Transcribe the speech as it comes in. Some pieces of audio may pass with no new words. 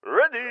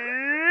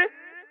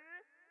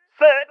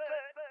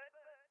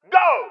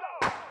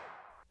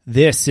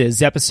This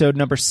is episode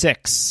number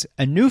 6,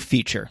 a new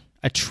feature,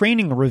 a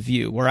training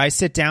review where I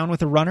sit down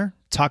with a runner,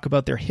 talk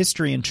about their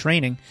history and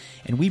training,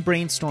 and we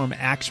brainstorm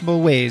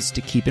actionable ways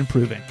to keep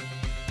improving.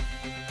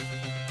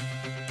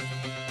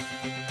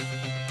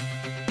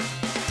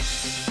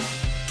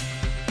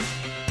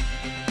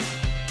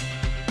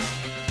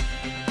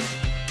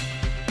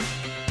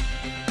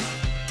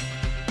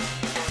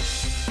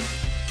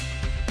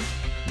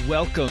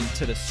 Welcome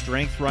to the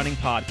Strength Running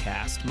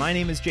Podcast. My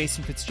name is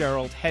Jason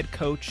Fitzgerald, head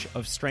coach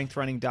of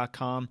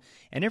strengthrunning.com,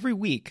 and every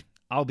week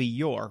I'll be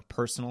your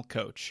personal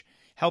coach,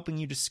 helping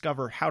you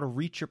discover how to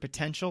reach your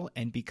potential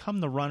and become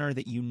the runner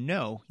that you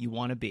know you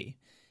want to be.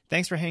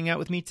 Thanks for hanging out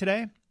with me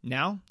today.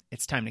 Now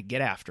it's time to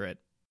get after it.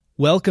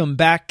 Welcome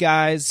back,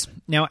 guys.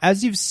 Now,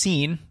 as you've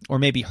seen, or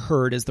maybe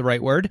heard is the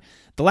right word,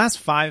 the last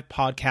 5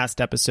 podcast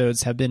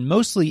episodes have been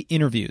mostly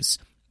interviews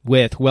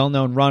with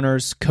well-known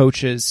runners,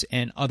 coaches,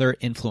 and other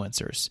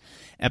influencers.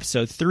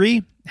 Episode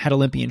 3 had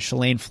Olympian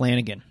Shalane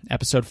Flanagan.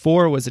 Episode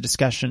 4 was a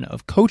discussion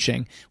of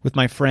coaching with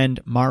my friend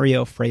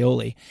Mario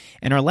Fraioli.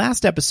 And our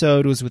last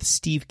episode was with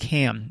Steve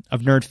Cam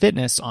of Nerd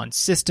Fitness on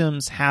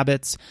systems,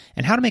 habits,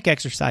 and how to make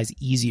exercise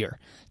easier.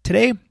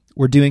 Today,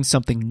 we're doing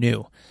something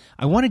new.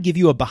 I want to give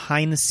you a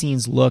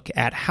behind-the-scenes look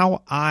at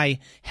how I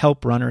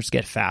help runners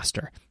get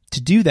faster.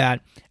 To do that,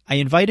 I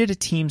invited a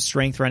team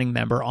strength running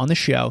member on the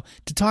show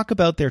to talk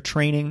about their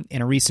training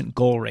in a recent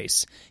goal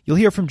race. You'll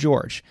hear from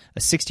George, a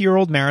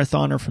 60-year-old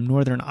marathoner from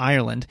Northern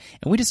Ireland,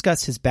 and we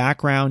discuss his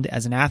background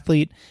as an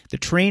athlete, the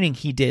training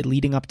he did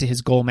leading up to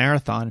his goal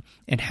marathon,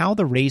 and how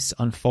the race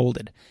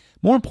unfolded.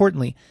 More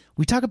importantly,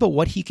 we talk about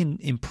what he can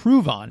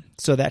improve on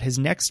so that his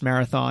next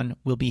marathon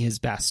will be his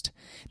best.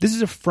 This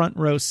is a front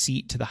row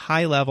seat to the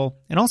high level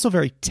and also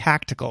very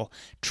tactical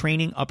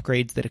training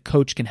upgrades that a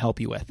coach can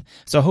help you with.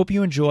 So I hope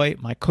you enjoy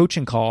my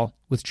coaching call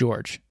with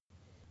George.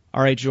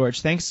 All right,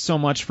 George, thanks so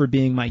much for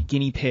being my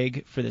guinea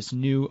pig for this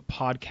new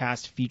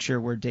podcast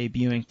feature we're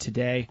debuting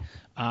today.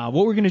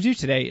 What we're going to do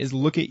today is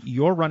look at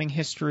your running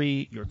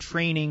history, your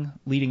training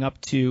leading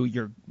up to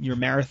your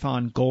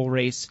marathon goal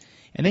race,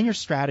 and then your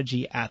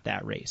strategy at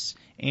that race.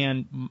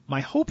 And my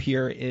hope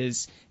here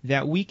is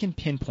that we can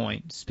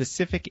pinpoint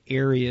specific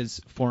areas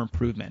for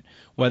improvement,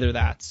 whether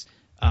that's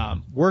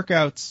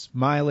workouts,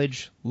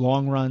 mileage,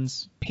 long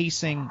runs,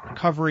 pacing,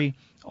 recovery,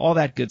 all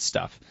that good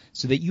stuff,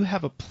 so that you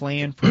have a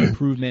plan for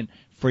improvement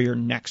for your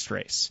next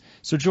race.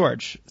 So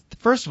George,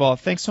 first of all,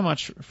 thanks so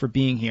much for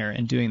being here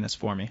and doing this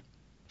for me.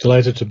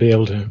 Delighted to be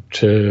able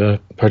to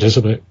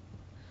participate.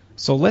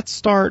 So let's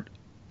start,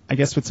 I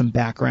guess, with some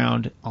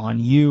background on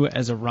you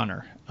as a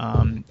runner.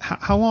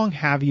 How long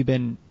have you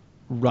been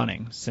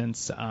running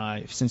since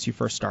you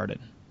first started?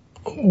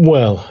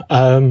 Well,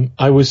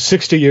 I was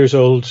 60 years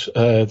old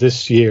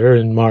this year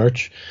in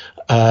March.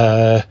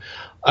 I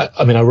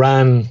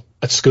ran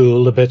at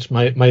school a bit.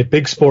 My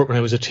big sport when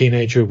I was a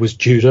teenager was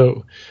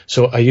judo.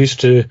 So I used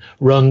to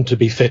run to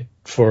be fit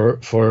for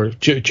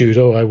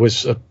judo. I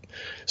was a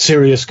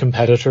serious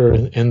competitor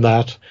in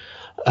that.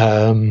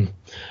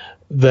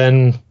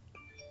 Then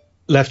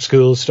left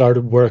school,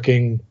 started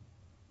working,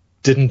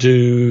 didn't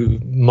do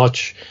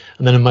much.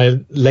 And then in my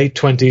late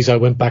 20s, I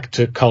went back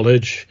to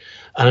college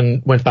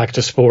and went back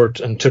to sport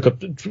and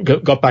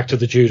got back to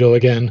the judo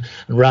again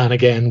and ran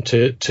again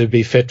to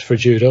be fit for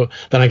judo.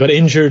 Then I got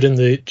injured in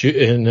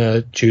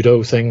a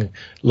judo thing.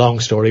 Long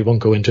story,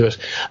 won't go into it.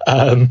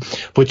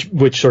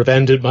 Which sort of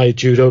ended my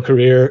judo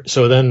career.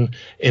 So then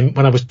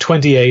when I was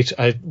 28,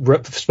 I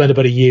spent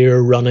about a year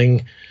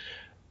running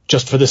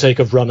just for the sake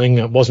of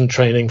running. I wasn't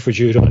training for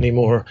judo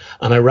anymore.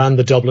 And I ran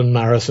the Dublin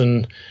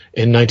Marathon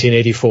in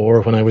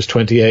 1984 when I was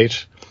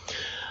 28.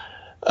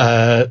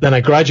 Then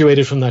I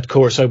graduated from that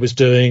course I was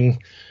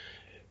doing,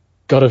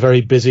 got a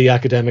very busy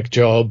academic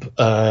job,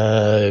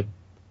 after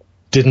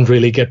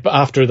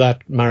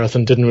that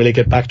marathon, didn't really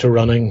get back to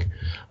running.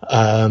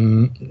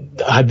 I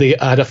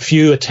had a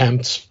few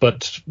attempts,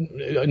 but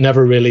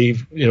never really,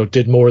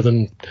 did more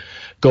than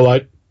go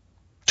out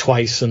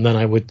twice, and then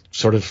I would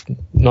sort of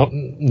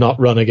not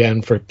run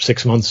again for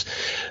 6 months.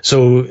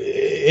 So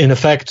in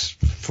effect,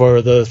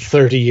 for the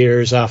 30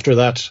 years after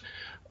that,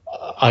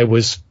 I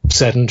was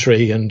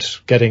sedentary and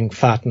getting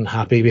fat and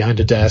happy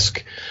behind a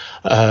desk.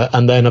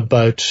 And then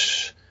about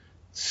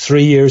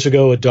 3 years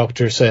ago, a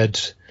doctor said,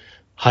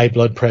 high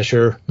blood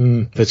pressure.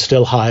 If it's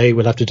still high,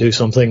 we'll have to do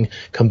something.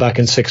 Come back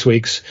in 6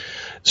 weeks.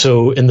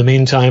 So in the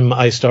meantime,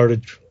 I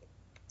started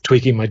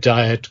tweaking my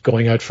diet,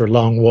 going out for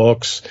long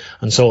walks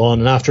and so on.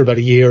 And after about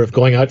a year of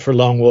going out for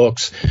long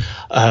walks,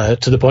 to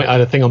the point I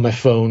had a thing on my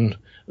phone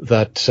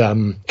that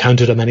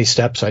counted how many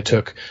steps I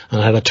took,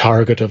 and I had a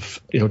target of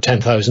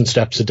 10,000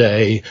 steps a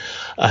day,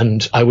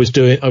 and I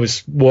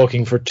was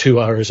walking for 2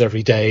 hours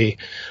every day,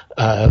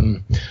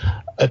 trying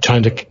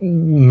to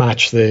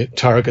match the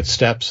target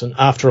steps. And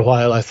after a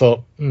while I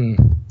thought,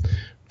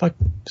 if I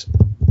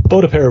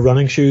bought a pair of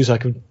running shoes, I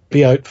could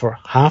be out for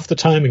half the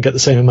time and get the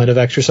same amount of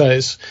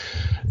exercise.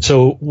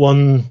 So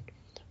one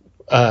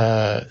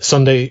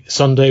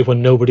Sunday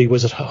when nobody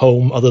was at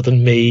home other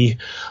than me,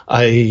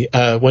 I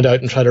went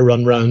out and tried to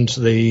run around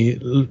the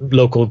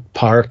local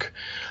park.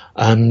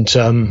 and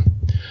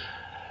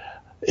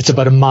it's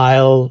about a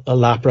mile a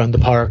lap around the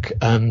park,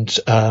 and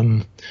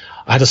I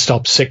had to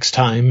stop 6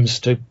 times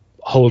to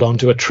hold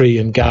onto a tree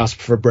and gasp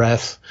for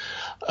breath.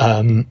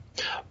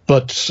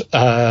 But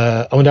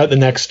I went out the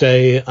next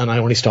day and I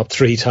only stopped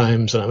 3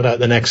 times, and I went out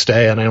the next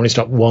day and I only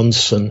stopped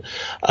once. And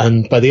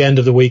by the end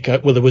of the week, there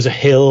was a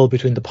hill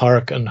between the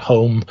park and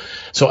home,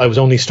 so I was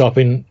only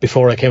stopping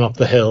before I came up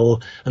the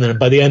hill. And then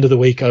by the end of the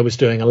week, I was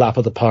doing a lap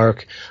of the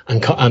park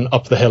and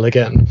up the hill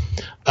again.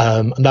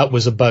 And that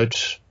was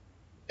about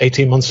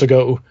 18 months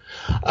ago.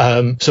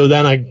 So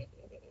then I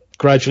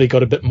gradually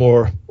got a bit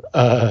more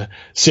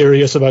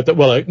serious about that.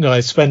 Well, I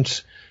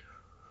spent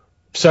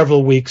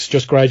several weeks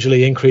just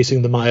gradually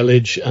increasing the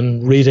mileage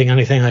and reading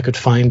anything I could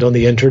find on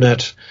the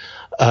internet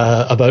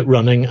about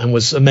running, and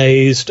was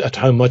amazed at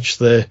how much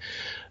the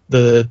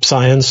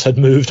science had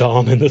moved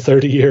on in the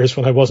 30 years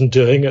when I wasn't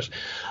doing it.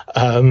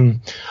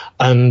 And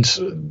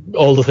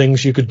all the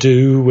things you could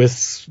do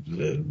with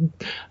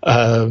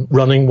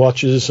running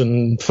watches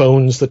and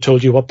phones that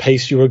told you what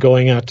pace you were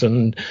going at,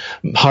 and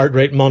heart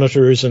rate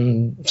monitors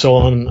and so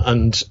on.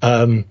 And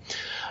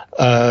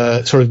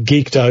sort of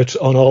geeked out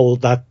on all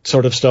that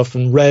sort of stuff,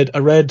 and read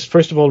Phil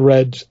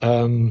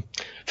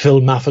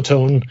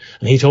Maffetone,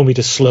 and he told me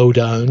to slow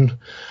down.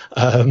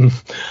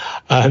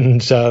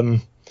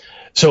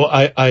 So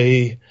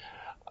I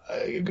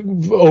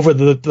over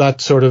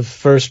that sort of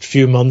first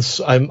few months,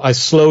 I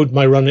slowed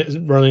my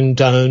running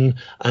down,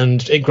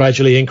 and it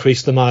gradually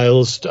increased the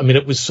miles. I mean,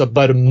 it was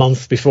about a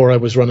month before I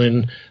was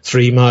running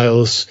 3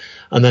 miles,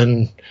 and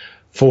then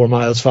 4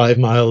 miles, 5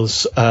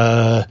 miles,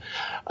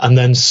 and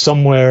then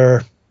somewhere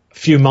a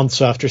few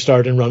months after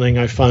starting running,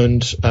 I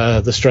found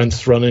the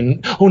strength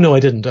running. Oh no, I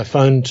didn't. I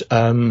found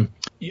the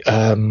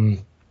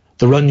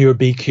Run Your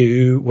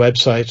BQ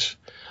website,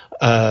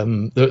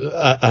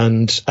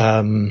 and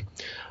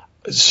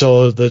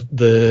saw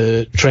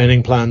the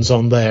training plans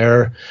on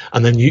there.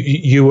 And then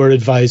you were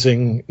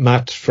advising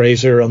Matt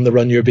Fraser on the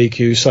Run Your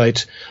BQ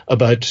site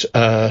about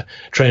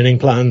training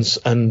plans,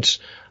 and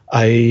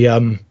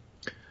and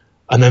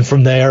then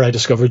from there I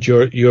discovered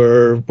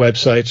your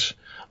website.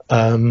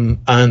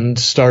 And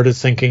started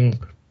thinking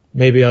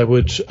maybe I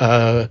would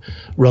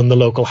run the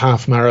local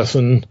half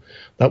marathon.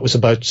 That was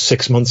about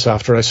 6 months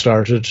after I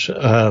started,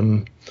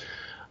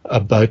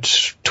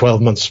 about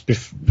 12 months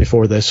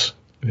before this,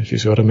 if you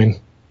see what I mean.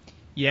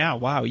 Yeah,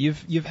 wow.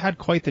 You've had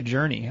quite the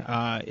journey.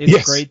 It's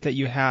Yes. Great that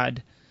you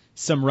had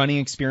some running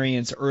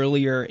experience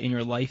earlier in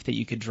your life that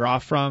you could draw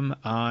from,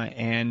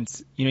 and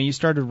you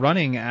started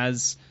running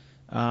as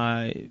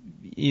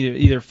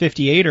either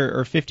 58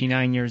 or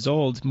 59 years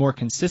old more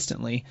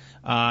consistently.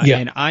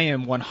 And I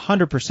am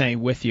 100%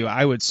 with you.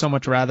 I would so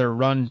much rather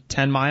run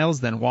 10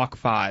 miles than walk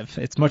 5.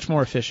 It's much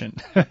more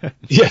efficient.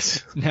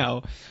 Yes.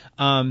 Now,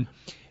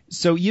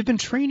 so you've been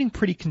training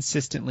pretty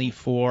consistently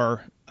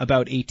for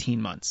about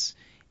 18 months.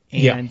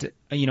 And,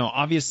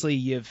 obviously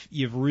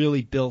you've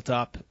really built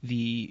up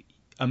the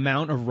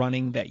amount of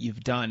running that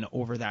you've done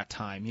over that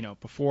time.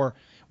 Before,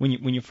 when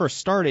you first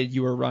started,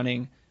 you were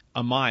running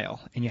a mile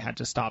and you had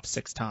to stop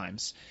 6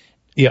 times.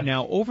 Yeah.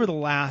 Now, over the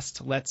last,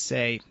 let's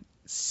say,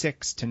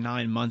 6 to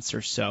 9 months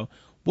or so,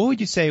 what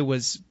would you say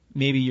was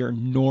maybe your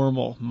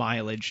normal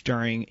mileage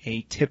during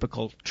a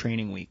typical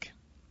training week?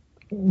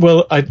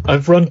 Well,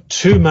 I've run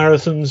 2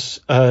 marathons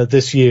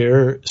this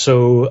year.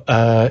 So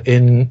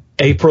in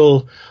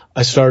April,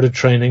 I started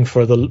training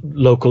for the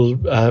local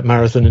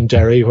marathon in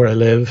Derry, where I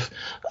live.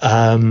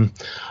 And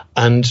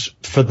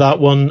for that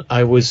one,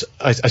 I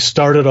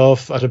started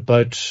off at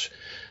about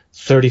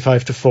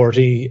 35 to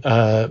 40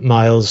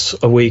 miles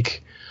a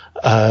week,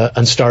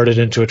 and started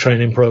into a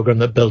training program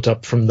that built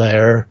up from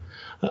there.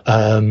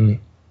 That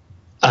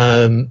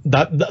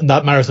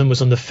marathon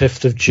was on the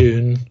 5th of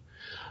June,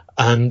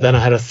 and then I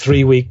had a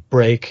 3-week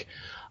break,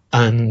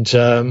 and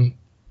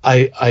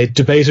I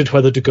debated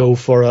whether to go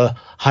for a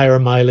higher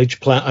mileage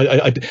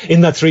plan.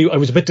 In that 3, I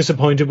was a bit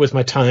disappointed with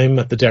my time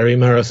at the Derry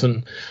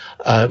Marathon.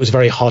 It was a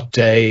very hot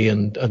day,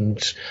 and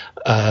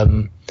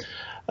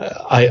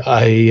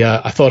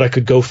I thought I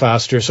could go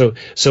faster.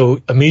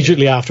 So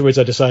immediately afterwards,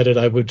 I decided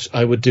I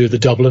would do the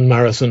Dublin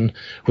Marathon,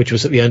 which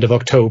was at the end of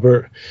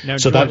October. Now,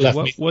 so George, that left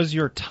what me was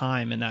your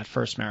time in that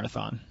first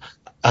marathon?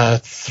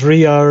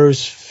 3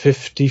 hours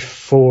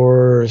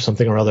 54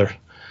 something or other.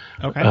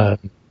 Okay. I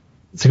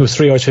think it was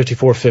 3 hours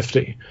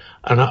 54:50,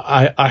 and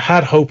I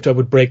had hoped I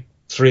would break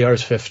 3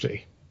 hours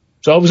 50.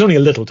 So I was only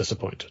a little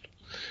disappointed.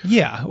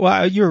 Yeah,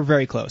 well, you were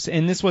very close.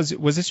 And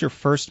was this your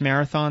first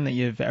marathon that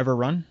you've ever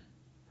run?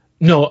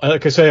 No,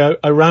 like I say,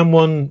 I ran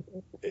one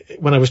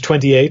when I was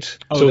 28.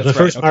 Oh, so it was my that's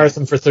right. first Okay.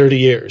 marathon for 30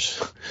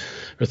 years,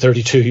 or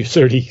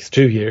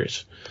 32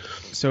 years.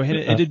 So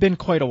it had been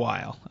quite a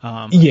while.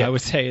 Yeah. I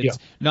would say it's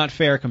not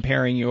fair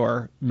comparing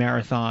your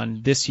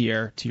marathon this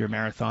year to your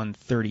marathon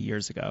 30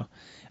 years ago.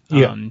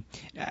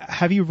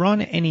 Have you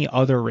run any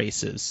other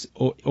races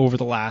over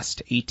the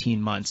last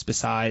 18 months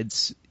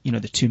besides, the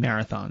 2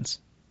 marathons?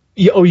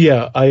 Yeah. Oh,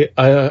 yeah. I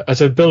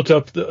as I built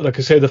up, like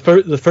I say,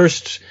 the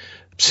first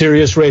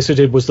serious race I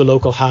did was the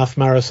local half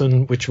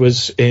marathon, which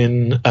was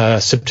in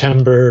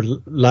September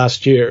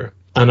last year.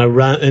 And I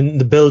ran, in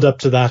the build up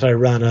to that, I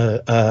ran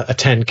a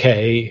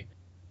 10K.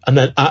 And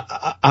then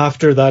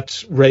after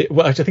that race,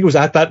 well, I think it was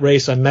at that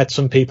race, I met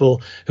some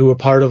people who were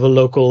part of a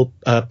local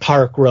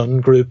park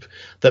run group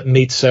that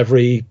meets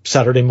every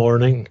Saturday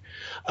morning.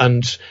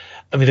 And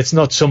I mean, it's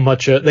not so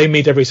much, they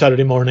meet every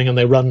Saturday morning and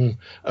they run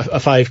a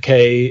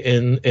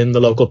 5K in the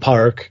local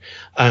park.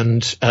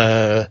 And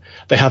they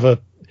have a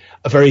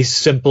very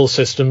simple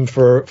system with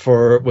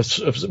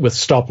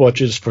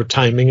stopwatches for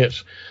timing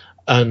it.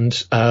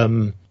 And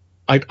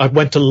I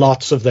went to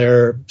lots of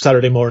their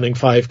Saturday morning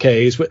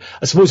 5Ks.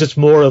 I suppose it's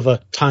more of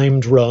a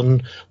timed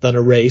run than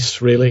a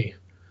race, really.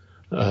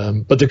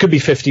 But there could be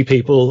 50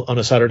 people on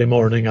a Saturday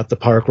morning at the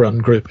park run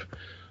group.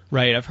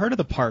 Right. I've heard of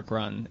the park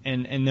run,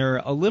 and they're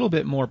a little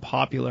bit more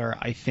popular,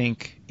 I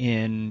think,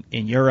 in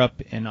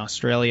Europe and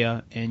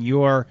Australia. And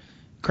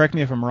correct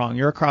me if I'm wrong,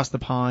 you're across the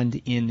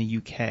pond in the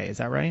UK. Is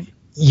that right?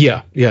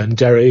 Yeah, in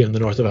Derry in the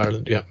north of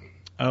Ireland, yeah.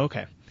 Oh,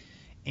 okay.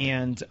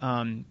 And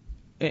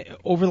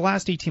over the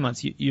last 18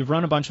 months, you've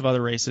run a bunch of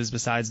other races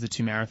besides the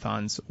 2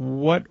 marathons.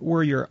 What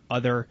were your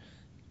other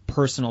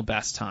personal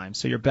best times?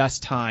 So your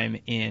best time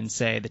in,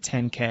 say, the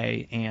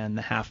 10K and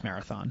the half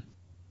marathon?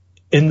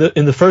 In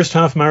the first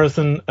half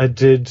marathon I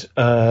did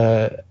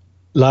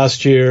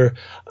last year,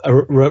 I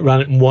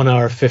ran it in 1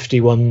 hour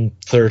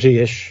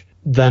 51:30-ish.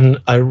 Then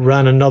I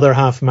ran another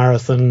half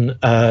marathon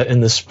in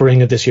the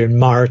spring of this year in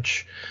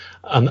March,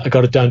 and I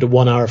got it down to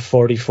 1 hour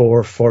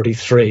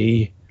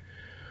 44:43.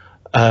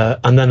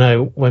 And then I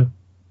went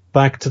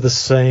back to the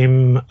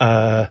same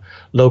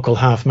local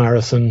half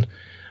marathon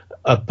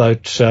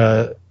about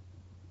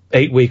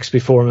 8 weeks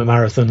before my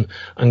marathon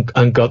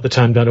and got the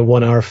time down to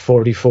 1 hour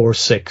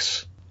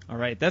 44:06. All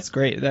right, that's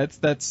great.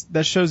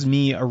 That shows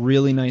me a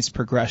really nice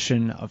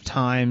progression of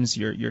times.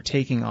 You're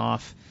taking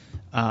off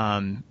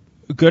a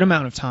good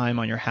amount of time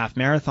on your half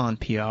marathon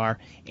PR,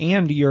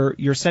 and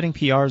you're setting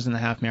PRs in the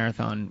half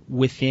marathon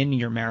within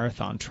your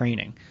marathon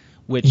training,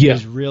 which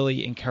is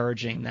really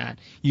encouraging that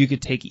you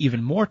could take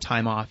even more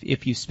time off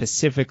if you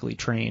specifically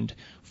trained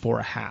for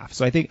a half.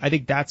 So I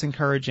think that's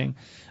encouraging.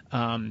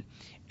 And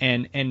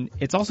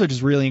it's also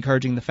just really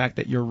encouraging the fact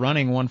that you're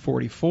running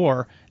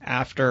 144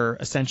 after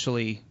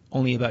essentially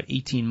only about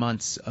 18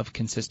 months of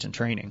consistent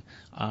training.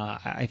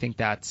 I think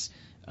that's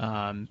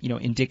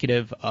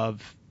indicative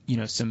of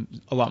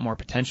a lot more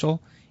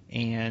potential,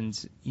 and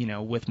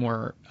with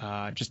more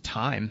just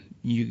time,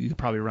 you could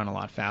probably run a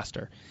lot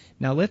faster.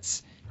 Now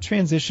let's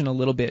transition a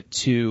little bit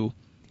to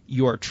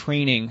your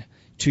training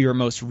to your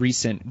most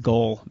recent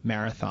goal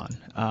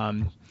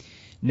marathon.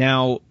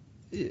 Now,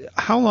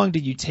 how long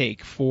did you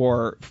take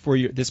for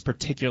this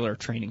particular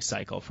training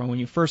cycle, from when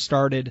you first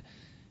started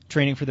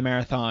training for the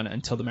marathon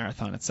until the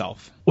marathon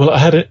itself? Well, I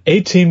had an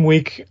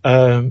 18-week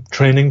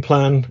training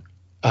plan.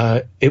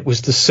 It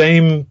was the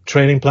same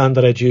training plan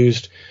that I'd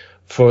used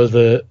for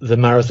the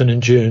marathon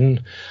in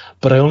June,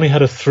 but I only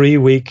had a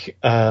 3-week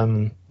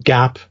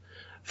gap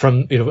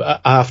from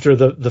after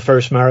the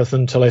first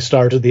marathon till I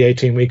started the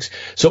 18 weeks.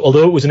 So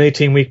although it was an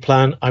 18-week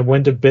plan, I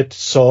went a bit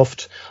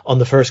soft on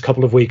the first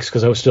couple of weeks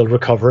because I was still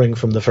recovering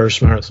from the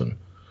first marathon,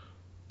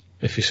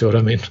 if you see what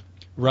I mean.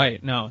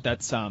 Right. No,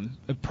 that's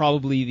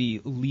probably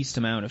the least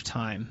amount of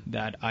time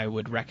that I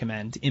would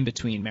recommend in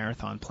between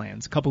marathon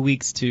plans. A couple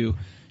weeks to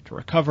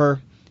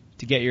recover,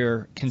 to get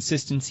your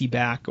consistency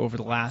back over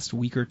the last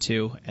week or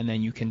two, and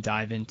then you can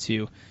dive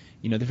into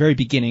the very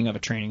beginning of a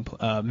training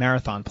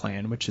marathon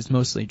plan, which is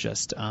mostly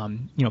just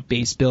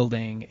base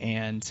building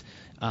and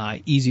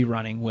easy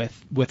running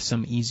with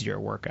some easier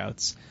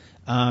workouts.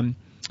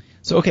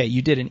 So okay,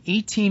 you did an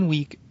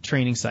 18-week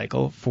training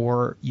cycle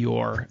for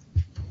your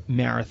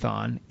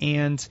marathon,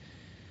 and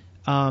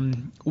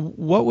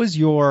what was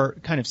your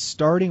kind of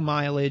starting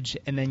mileage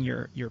and then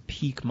your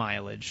peak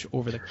mileage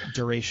over the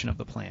duration of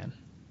the plan?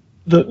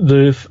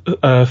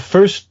 The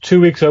first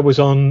 2 weeks I was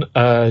on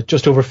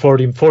just over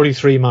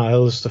 43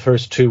 miles the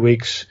first 2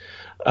 weeks.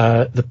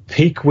 The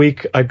peak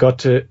week I got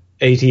to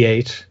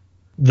 88.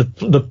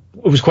 It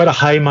was quite a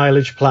high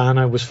mileage plan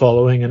I was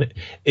following, and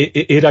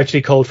it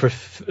actually called for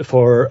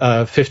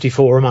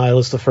 54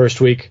 miles the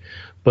first week,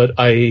 but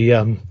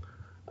I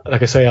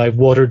like I say, I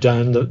watered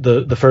down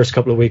the first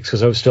couple of weeks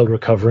because I was still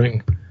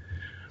recovering.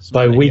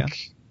 By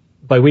week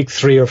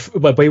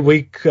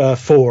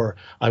 4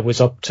 I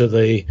was up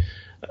to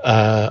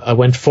I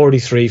went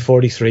 43,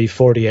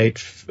 48,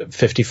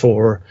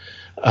 54,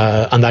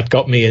 and that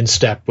got me in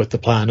step with the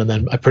plan, and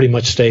then I pretty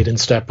much stayed in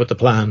step with the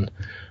plan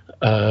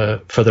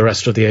for the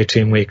rest of the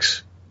 18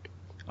 weeks.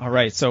 All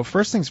right, so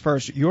first things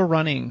first, you're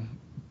running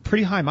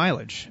pretty high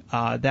mileage.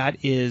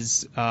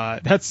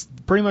 That's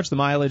pretty much the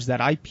mileage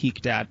that I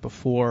peaked at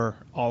before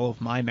all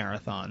of my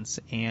marathons,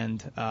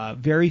 and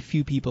very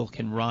few people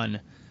can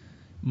run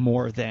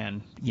more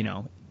than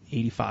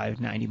 85,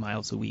 90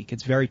 miles a week.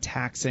 It's very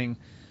taxing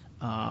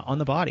on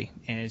the body,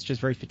 and it's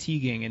just very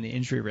fatiguing, and the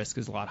injury risk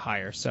is a lot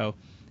higher. So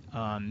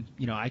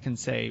I can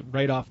say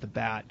right off the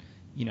bat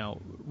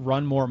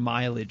run more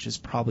mileage is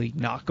probably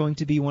not going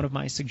to be one of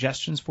my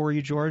suggestions for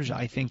you, George.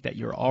 I think that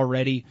you're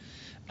already,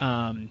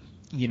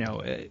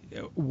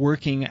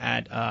 working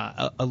at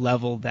a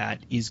level that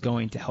is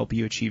going to help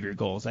you achieve your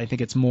goals. I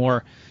think it's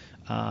more,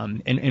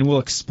 and we'll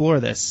explore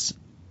this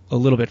a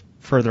little bit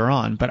further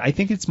on, but I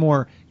think it's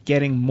more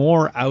getting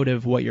more out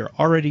of what you're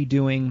already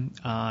doing,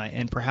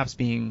 and perhaps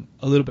being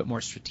a little bit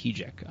more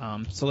strategic.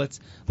 So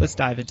let's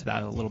dive into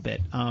that a little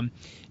bit.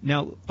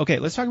 Now, okay,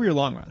 let's talk about your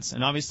long runs.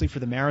 And obviously for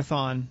the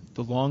marathon,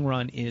 the long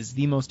run is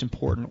the most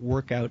important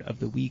workout of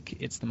the week.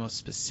 It's the most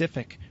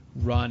specific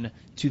run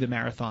to the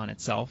marathon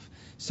itself.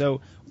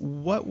 So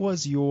what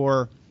was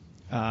your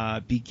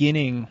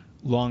beginning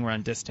long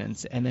run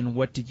distance, and then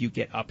what did you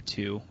get up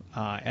to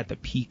at the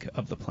peak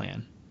of the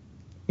plan?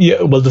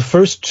 Yeah, well, the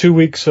first 2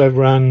 weeks I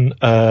ran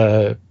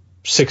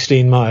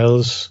 16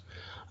 miles,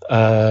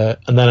 and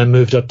then I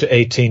moved up to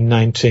 18,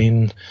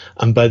 19.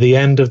 And by the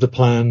end of the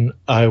plan,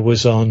 I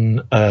was on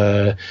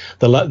the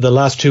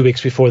last 2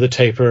 weeks before the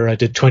taper, I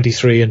did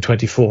 23 and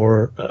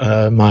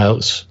 24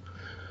 miles.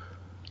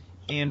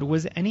 And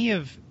was any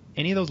of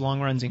those long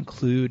runs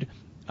include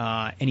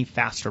any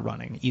faster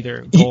running,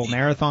 either goal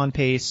marathon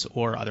pace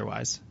or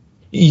otherwise?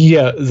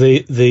 Yeah,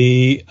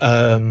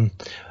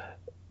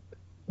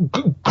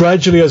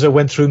 gradually as I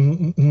went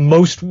through,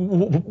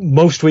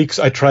 most weeks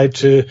I tried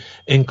to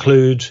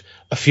include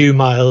a few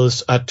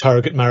miles at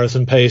target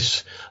marathon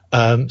pace.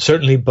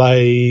 Certainly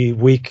by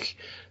week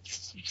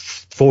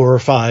 4 or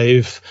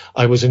 5,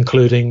 I was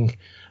including,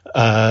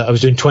 I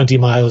was doing 20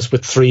 miles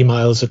with 3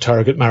 miles at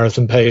target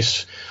marathon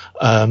pace.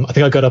 I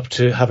think I got up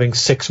to having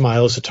 6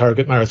 miles at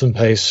target marathon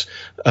pace,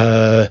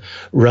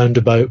 round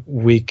about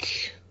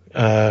week,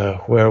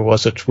 where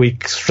was it?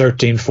 Week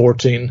 13,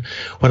 14.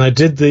 When I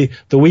did the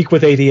week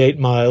with 88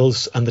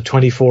 miles and the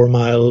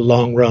 24-mile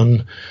long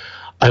run,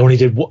 I only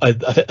did, I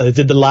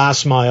did the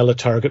last mile at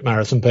target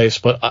marathon pace,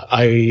 but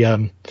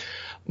I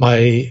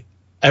was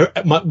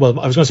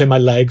going to say my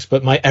legs,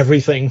 but my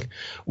everything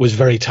was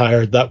very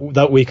tired.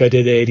 That week I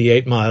did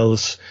 88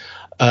 miles,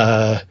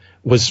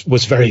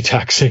 was very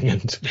taxing,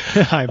 and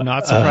I'm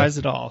not surprised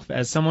at all.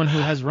 As someone who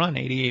has run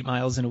 88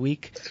 miles in a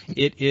week,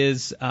 it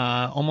is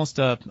almost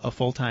a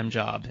full-time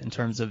job in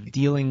terms of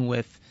dealing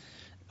with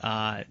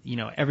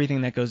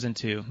everything that goes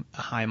into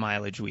a high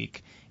mileage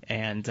week.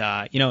 And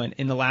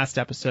in the last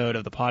episode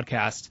of the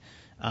podcast,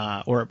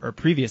 or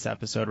previous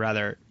episode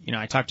rather,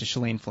 I talked to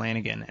Shalane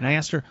Flanagan and I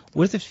asked her,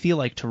 what does it feel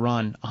like to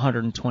run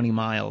 120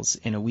 miles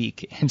in a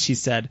week? And she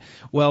said,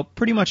 well,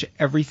 pretty much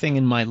everything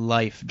in my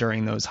life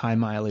during those high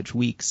mileage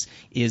weeks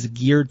is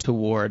geared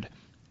toward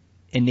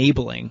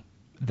enabling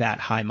that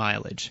high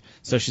mileage.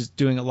 So she's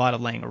doing a lot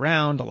of laying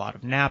around, a lot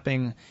of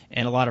napping,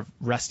 and a lot of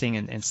resting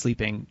and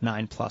sleeping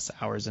 9+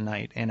 hours a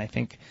night. And I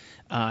think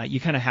you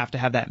kind of have to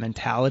have that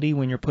mentality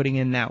when you're putting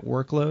in that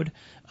workload.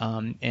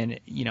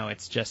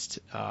 It's just,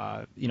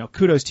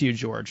 kudos to you,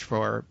 George,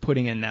 for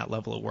putting in that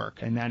level of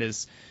work. And that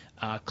is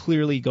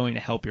clearly going to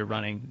help your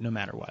running no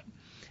matter what.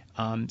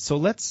 So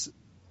let's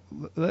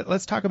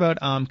talk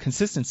about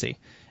consistency.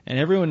 And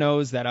everyone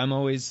knows that I'm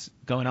always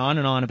going on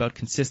and on about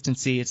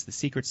consistency. It's the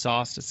secret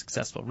sauce to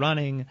successful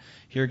running.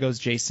 Here goes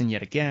Jason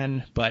yet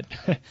again. But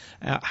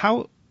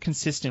how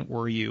consistent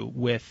were you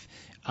with,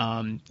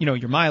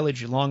 your mileage,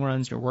 your long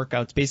runs, your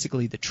workouts,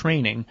 basically the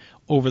training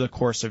over the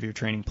course of your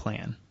training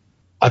plan?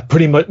 I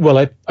pretty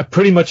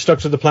much stuck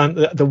to the plan.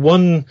 The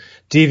one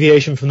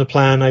deviation from the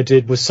plan I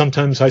did was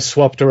sometimes I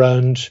swapped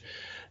around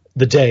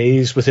the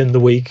days within the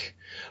week,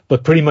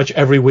 but pretty much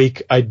every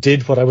week I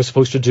did what I was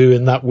supposed to do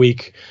in that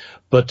week.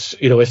 But,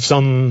 if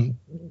some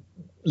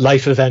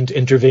life event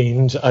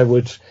intervened, I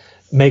would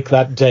make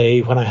that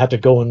day when I had to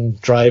go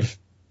and drive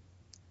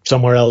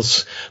somewhere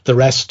else the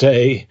rest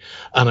day,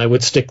 and I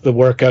would stick the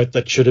workout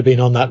that should have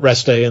been on that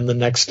rest day in the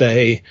next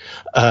day,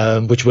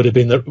 which would have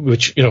been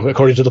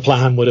according to the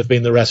plan would have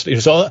been the rest.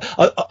 So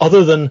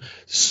other than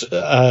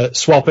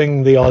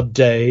swapping the odd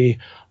day,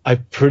 I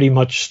pretty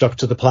much stuck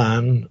to the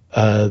plan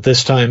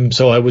this time.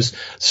 So I was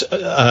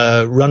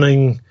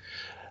running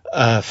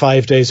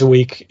 5 days a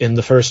week in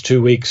the first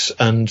 2 weeks,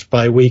 and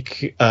by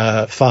week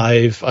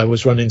 5 I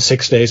was running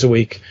 6 days a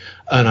week,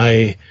 and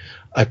I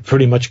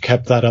pretty much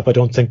kept that up. I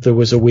don't think there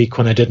was a week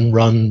when I didn't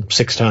run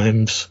 6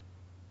 times.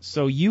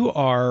 So you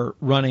are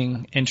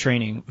running and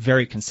training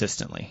very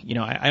consistently.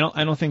 I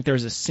don't think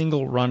there's a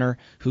single runner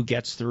who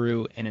gets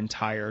through an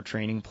entire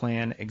training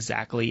plan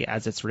exactly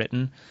as it's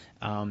written.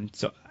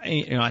 So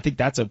I think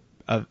that's a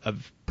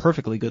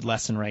perfectly good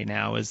lesson right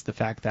now, is the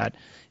fact that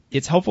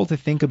it's helpful to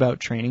think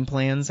about training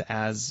plans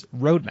as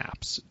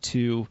roadmaps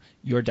to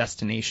your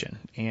destination.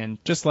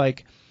 And just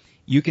like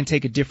you can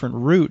take a different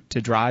route to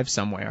drive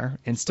somewhere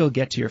and still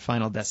get to your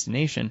final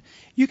destination,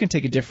 you can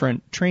take a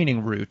different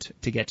training route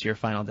to get to your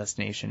final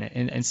destination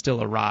and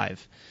still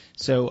arrive.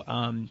 So,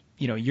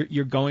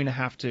 you're going to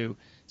have to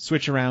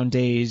switch around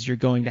days. You're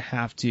going to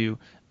have to,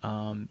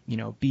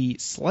 be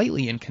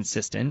slightly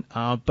inconsistent.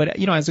 But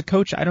as a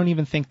coach, I don't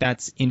even think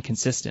that's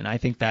inconsistent. I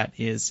think that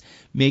is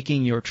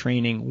making your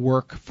training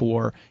work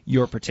for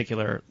your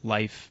particular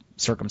life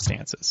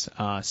circumstances.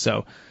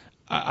 So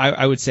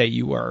I would say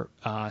you were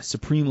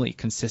supremely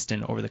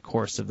consistent over the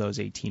course of those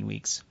 18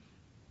 weeks.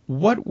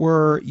 What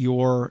were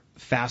your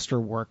faster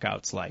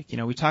workouts like?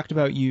 We talked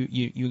about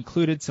you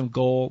included some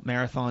goal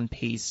marathon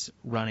pace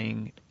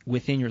running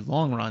within your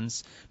long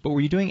runs, but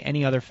were you doing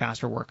any other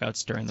faster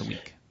workouts during the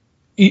week?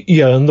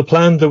 Yeah, in the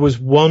plan there was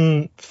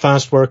one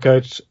fast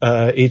workout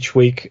each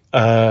week,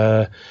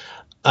 and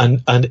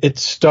it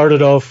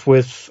started off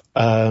with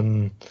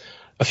a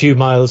few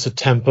miles at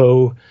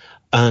tempo,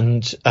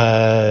 and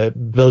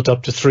built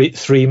up to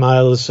three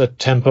miles at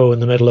tempo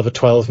in the middle of a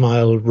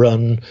 12-mile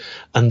run,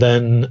 and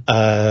then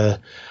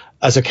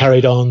as I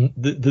carried on,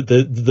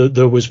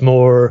 there was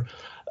more.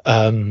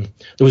 There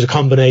was a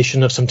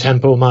combination of some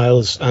tempo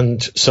miles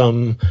and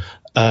some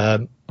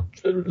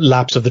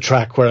laps of the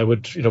track where I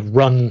would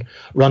run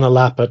a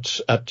lap at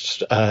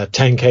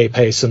 10k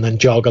pace and then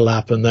jog a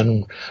lap and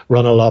then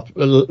run a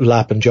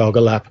lap and jog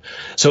a lap.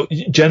 So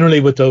generally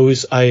with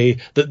those,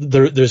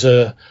 there's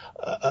a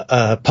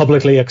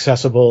publicly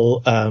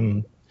accessible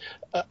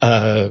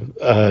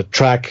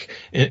track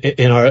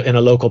in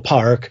a local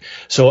park.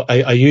 So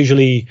I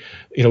usually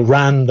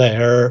ran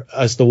there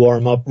as the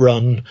warm up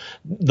run.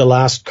 The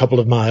last couple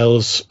of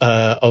miles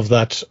of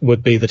that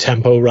would be the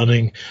tempo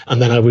running,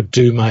 and then I would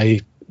do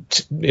my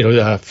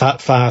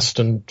fast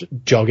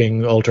and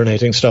jogging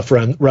alternating stuff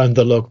around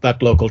that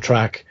local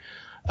track,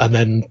 and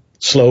then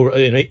slow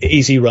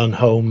easy run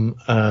home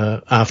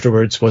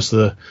afterwards was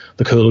the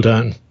cool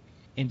down.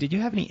 And did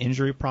you have any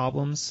injury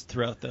problems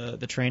throughout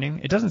the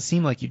training? It doesn't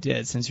seem like you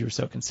did, since you were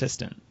so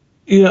consistent.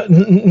 Yeah,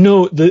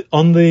 no.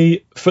 On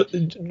the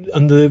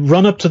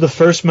run up to the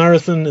first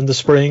marathon in the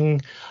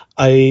spring,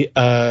 in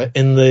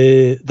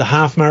the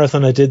half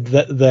marathon I did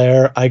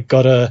there, I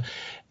got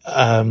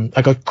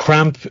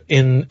cramp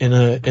in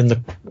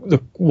the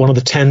one of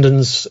the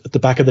tendons at the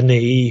back of the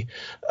knee,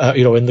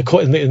 in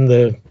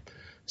the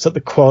is that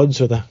the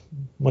quads or the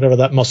whatever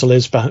that muscle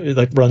is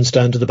that runs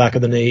down to the back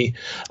of the knee,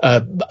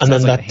 and sounds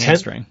then like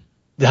that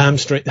the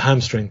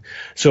hamstring.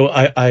 So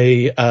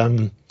I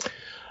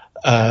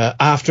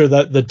after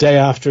that, the day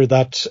after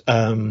that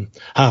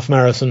half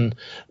marathon,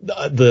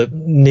 the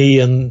knee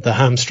and the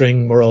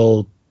hamstring were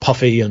all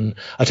puffy, and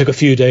I took a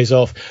few days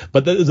off.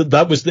 But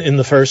that was in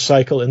the first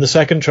cycle. In the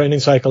second training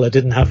cycle, I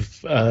didn't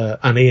have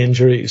any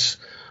injuries.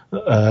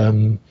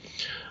 I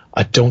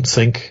don't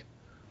think.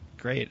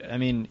 Great. I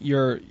mean,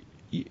 you're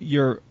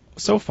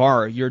so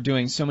far you're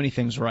doing so many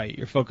things right.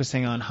 You're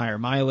focusing on higher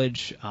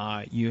mileage.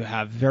 You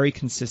have very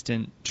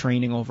consistent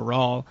training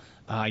overall.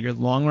 Your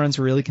long runs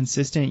are really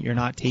consistent. You're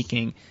not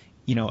taking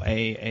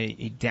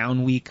a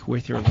down week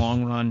with your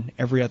long run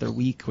every other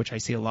week, which I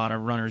see a lot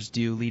of runners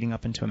do leading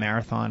up into a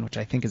marathon, which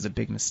I think is a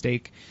big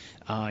mistake.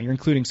 You're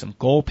including some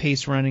goal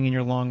pace running in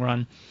your long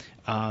run,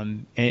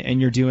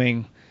 and you're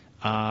doing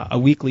a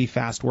weekly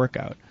fast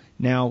workout.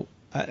 Now,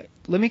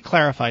 let me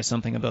clarify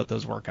something about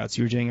those workouts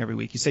you were doing every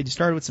week. You said you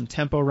started with some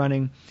tempo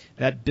running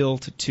that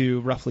built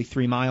to roughly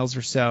 3 miles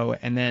or so,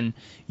 and then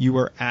you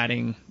were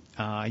adding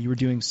you were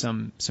doing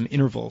some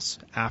intervals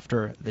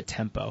after the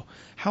tempo.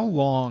 How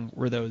long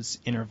were those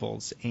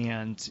intervals?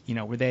 And,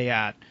 were they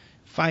at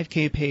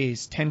 5K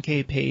pace,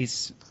 10K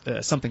pace,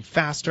 something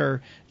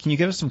faster? Can you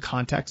give us some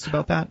context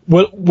about that?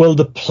 Well,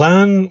 the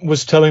plan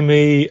was telling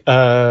me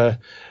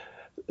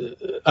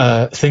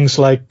things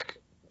like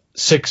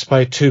 6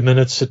 by 2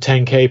 minutes at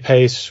 10K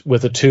pace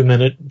with a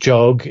 2-minute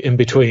jog in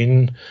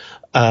between.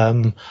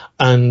 And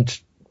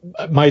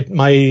my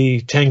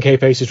 10K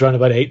pace is around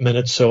about 8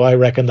 minutes, so I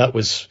reckon that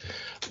was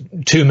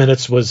 2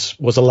 minutes was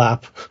a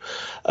lap.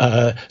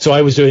 So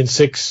I was doing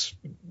six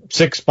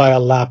by a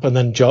lap and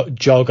then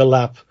jog a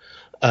lap,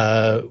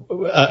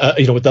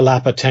 with the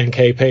lap at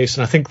 10K pace.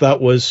 And I think that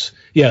was,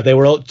 they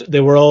were all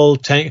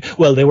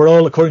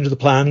according to the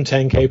plan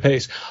 10K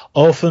pace.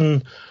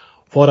 Often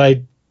what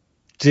I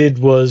did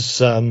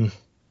was,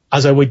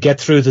 as I would get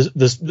through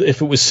this,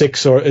 if it was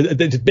 6 or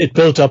it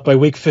built up by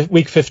week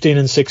 15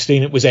 and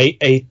 16, it was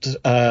eight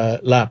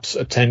laps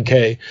at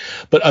 10K.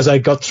 But as I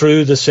got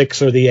through the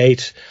 6 or the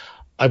 8,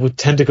 I would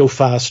tend to go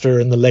faster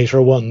in the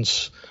later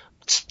ones,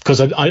 because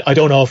I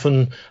don't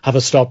often have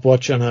a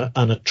stopwatch and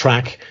a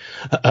track.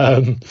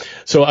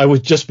 So I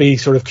would just be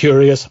sort of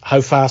curious,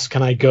 how fast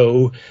can I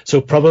go?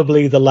 So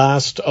probably the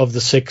last of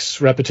the 6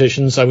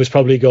 repetitions, I was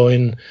probably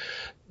going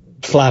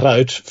flat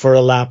out for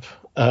a lap.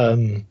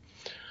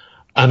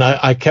 And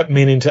I kept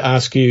meaning to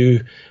ask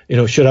you,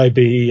 should I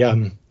be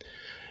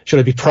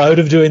proud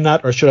of doing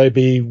that, or should I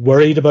be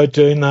worried about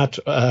doing that,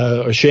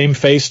 or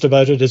shamefaced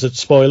about it? Is it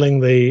spoiling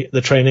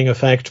the training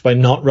effect by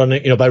not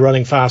running, by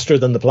running faster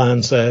than the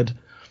plan said?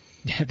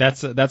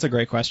 That's a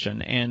great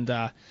question, and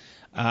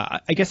I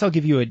guess I'll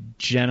give you a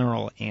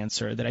general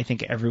answer that I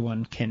think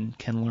everyone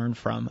can learn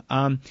from.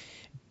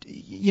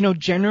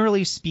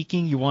 Generally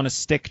speaking, you want to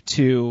stick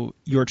to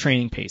your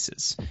training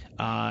paces,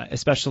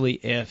 especially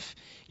if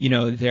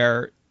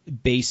they're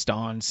based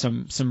on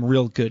some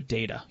real good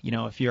data.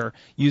 If you're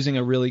using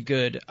a really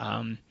good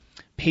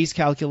pace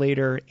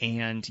calculator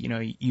and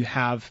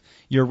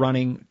you're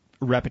running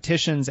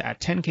repetitions at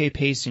 10K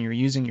pace and you're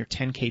using your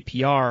 10K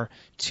PR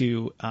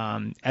to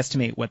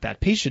estimate what that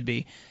pace should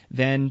be,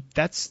 then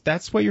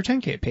that's what your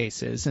 10K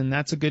pace is, and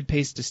that's a good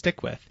pace to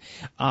stick with.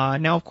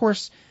 Now, of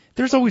course,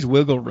 there's always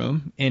wiggle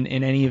room in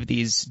any of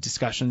these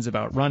discussions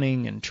about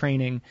running and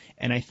training,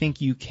 and I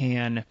think you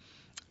can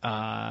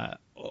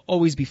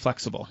always be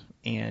flexible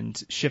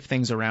and shift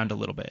things around a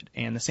little bit.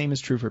 And the same is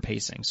true for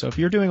pacing. So if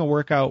you're doing a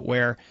workout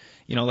where,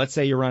 let's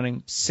say you're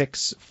running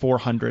 6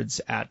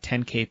 400s at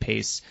 10K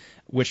pace,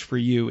 which for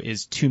you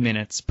is 2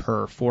 minutes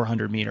per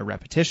 400 meter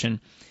repetition,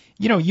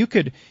 you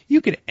could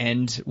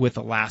end with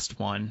the last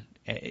one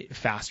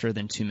faster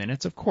than 2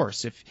 minutes. Of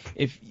course,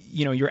 if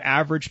your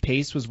average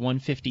pace was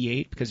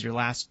 158 because your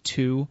last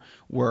two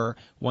were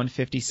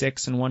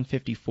 156 and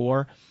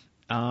 154,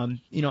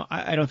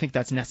 I don't think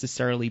that's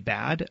necessarily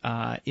bad.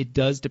 It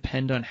does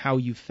depend on how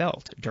you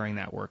felt during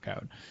that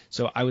workout.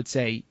 So I would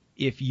say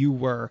if you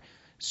were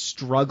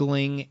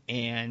struggling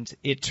and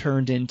it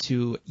turned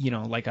into,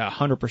 like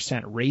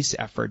 100% race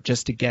effort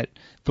just to get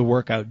the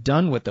workout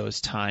done with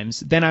those times,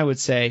 then I would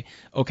say,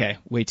 okay,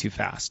 way too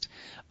fast.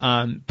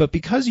 But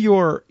because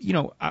you're,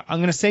 I'm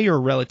going to say you're a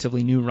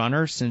relatively new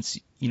runner since,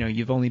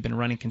 you've only been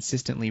running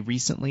consistently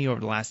recently over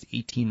the last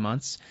 18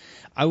 months,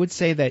 I would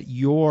say that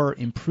your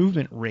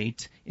improvement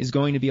rate is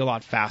going to be a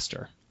lot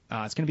faster.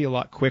 It's going to be a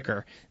lot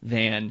quicker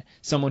than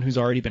someone who's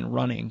already been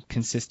running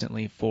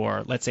consistently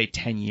for, let's say,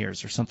 10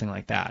 years or something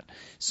like that.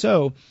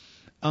 So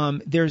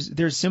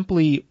there's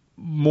simply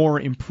more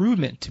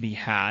improvement to be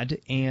had,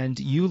 and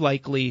you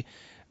likely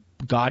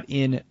got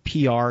in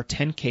PR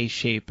 10K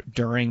shape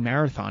during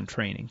marathon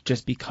training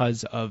just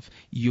because of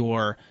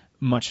your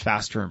much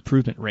faster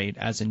improvement rate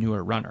as a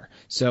newer runner.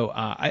 So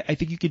I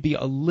think you could be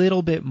a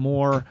little bit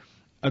more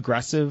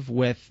aggressive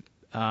with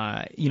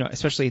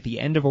especially at the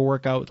end of a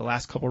workout, the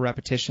last couple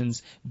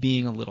repetitions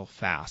being a little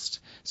fast.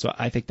 So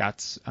I think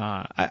that's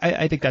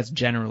I think that's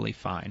generally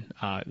fine.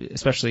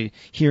 Especially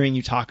hearing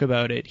you talk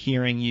about it,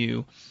 hearing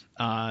you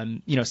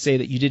say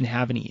that you didn't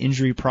have any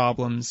injury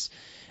problems.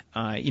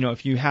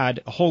 If you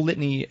had a whole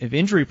litany of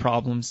injury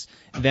problems,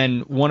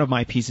 then one of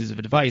my pieces of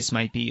advice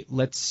might be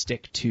let's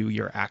stick to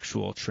your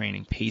actual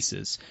training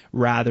paces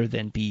rather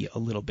than be a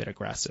little bit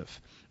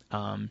aggressive.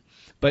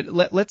 But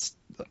let's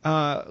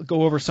go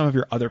over some of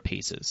your other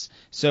paces.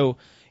 So,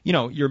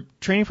 you're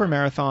training for a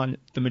marathon.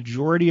 The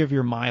majority of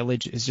your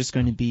mileage is just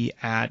going to be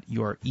at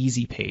your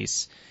easy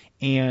pace.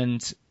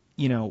 And,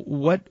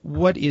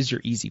 what is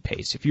your easy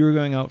pace? If you were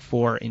going out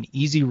for an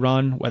easy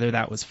run, whether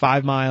that was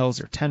 5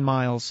 miles or 10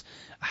 miles,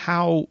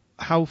 how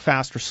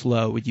fast or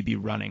slow would you be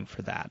running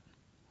for that?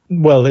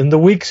 Well, in the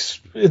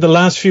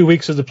last few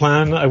weeks of the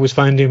plan, I was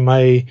finding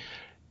my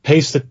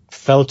pace that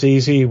felt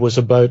easy was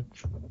about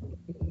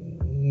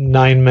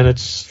 9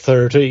 minutes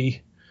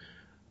 30.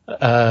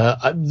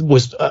 I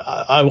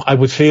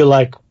would feel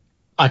like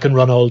I can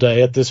run all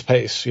day at this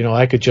pace.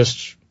 I could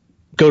just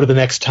go to the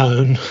next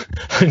town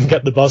and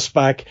get the bus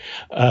back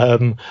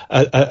at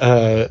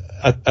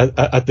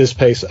this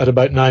pace at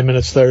about 9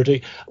 minutes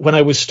 30. When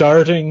I was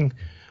starting,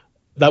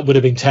 that would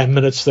have been 10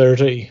 minutes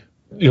 30.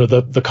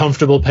 The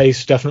comfortable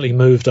pace definitely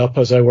moved up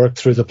as I worked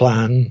through the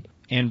plan.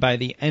 And by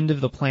the end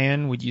of the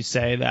plan, would you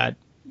say that,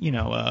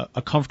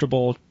 a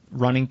comfortable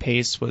running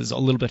pace was a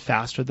little bit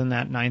faster than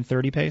that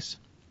 9:30 pace?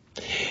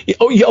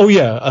 Oh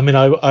yeah. I mean,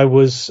 I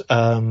was.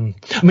 On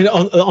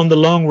the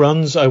long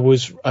runs, I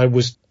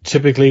was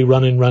typically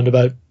running around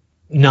about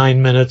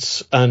 9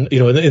 minutes, and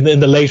in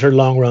the later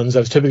long runs, I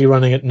was typically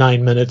running at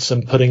 9 minutes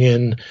and putting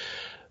in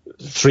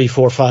 3,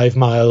 4, 5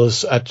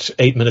 miles at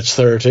 8 minutes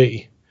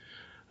 30,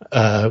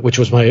 which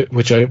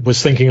I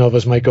was thinking of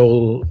as my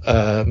goal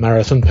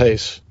marathon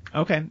pace.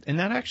 Okay, and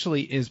that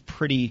actually is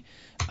pretty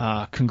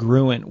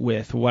congruent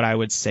with what I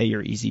would say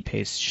your easy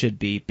pace should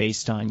be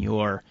based on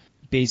your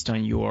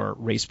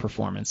race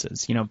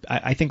performances.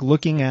 I think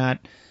looking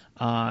at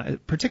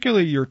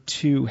particularly your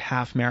 2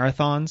 half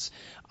marathons,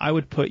 I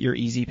would put your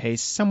easy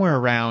pace somewhere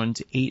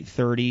around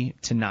 8:30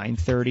 to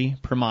 9:30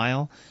 per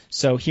mile.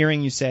 So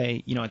hearing you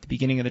say, at the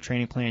beginning of the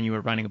training plan, you were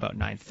running about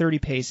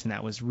 9:30 pace, and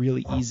that was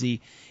really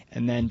easy.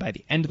 And then by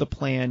the end of the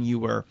plan, you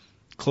were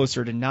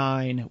closer to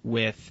 9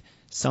 with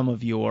some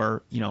of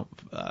your,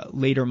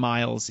 later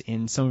miles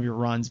in some of your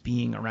runs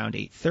being around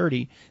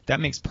 8:30, that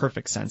makes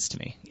perfect sense to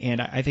me. And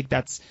I think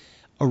that's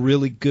a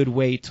really good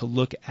way to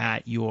look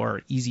at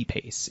your easy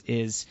pace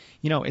is,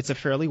 it's a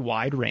fairly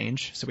wide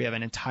range. So we have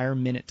an entire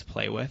minute to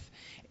play with,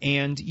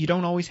 and you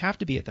don't always have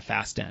to be at the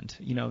fast end.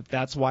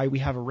 That's why we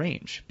have a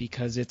range,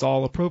 because it's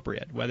all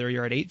appropriate, whether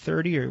you're at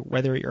 8:30 or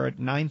whether you're at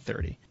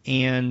 9:30.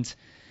 And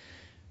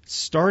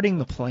starting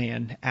the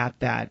plan at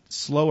that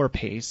slower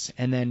pace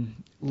and then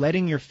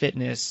letting your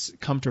fitness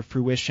come to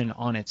fruition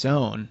on its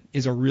own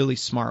is a really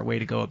smart way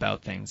to go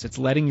about things. It's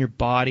letting your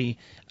body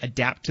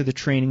adapt to the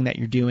training that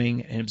you're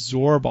doing and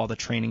absorb all the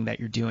training that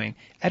you're doing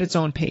at its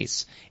own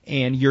pace.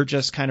 And you're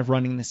just kind of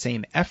running the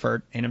same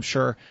effort. And I'm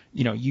sure,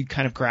 you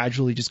kind of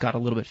gradually just got a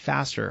little bit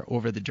faster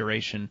over the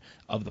duration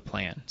of the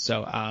plan.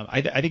 So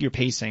I think your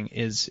pacing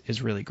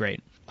is really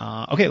great.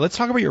 Okay, let's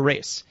talk about your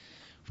race.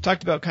 we've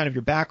talked about kind of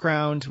your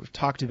background. We've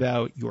talked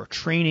about your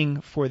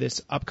training for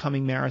this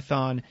upcoming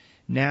marathon.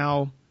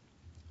 Now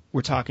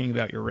we're talking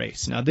about your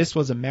race. Now, this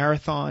was a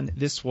marathon.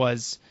 This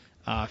was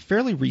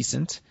fairly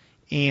recent,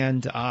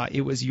 and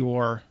it was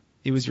your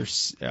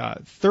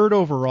third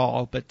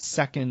overall, but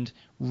second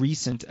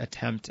recent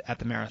attempt at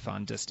the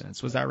marathon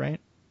distance. Was that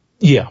right?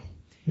 Yeah.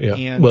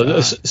 And,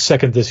 well,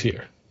 second this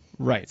year.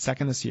 Right,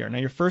 second this year. Now,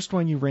 your first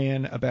one you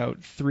ran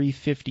about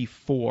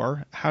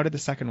 3:54. How did the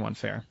second one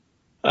fare?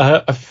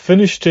 I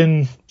finished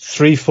in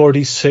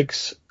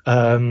 3:46.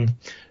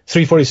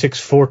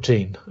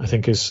 3:46.14, I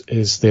think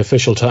is the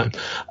official time.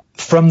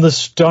 From the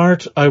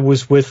start, I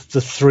was with the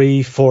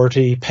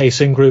 3:40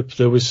 pacing group.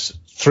 There was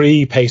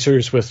 3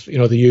 pacers with,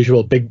 the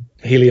usual big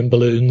helium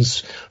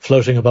balloons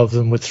floating above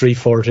them with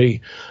 3:40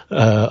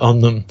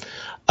 on them.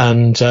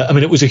 And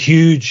it was a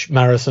huge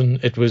marathon.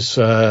 It was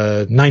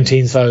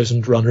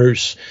 19,000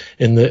 runners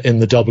in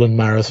the Dublin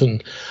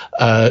Marathon.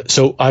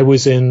 So I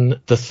was in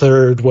the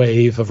third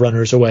wave of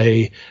runners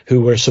away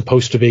who were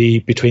supposed to be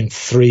between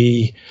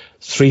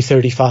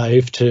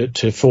 3:35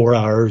 to 4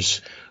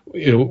 hours.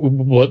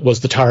 What was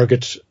the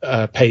target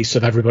pace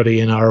of everybody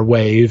in our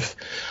wave,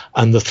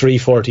 and the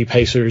 3:40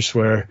 pacers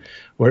were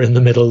in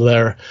the middle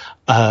there.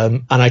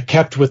 And I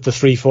kept with the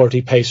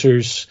 3:40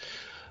 pacers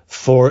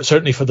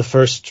certainly for the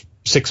first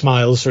 6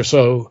 miles or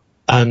so,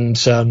 and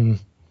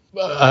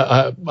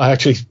I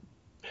actually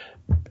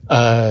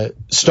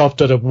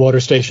stopped at a water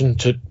station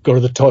to go to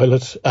the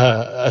toilet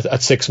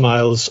at 6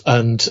 miles,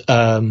 and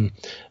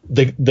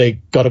they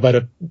got about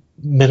a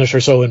minute or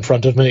so in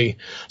front of me.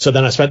 So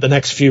then I spent the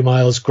next few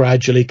miles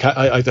gradually.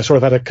 I sort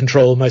of had to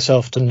control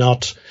myself to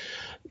not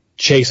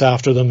chase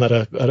after them at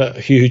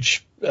a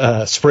huge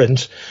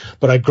sprint,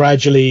 but I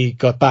gradually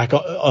got back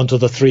onto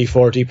the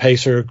 3:40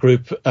 pacer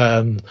group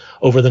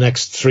over the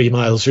next 3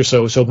 miles or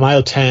so. So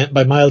by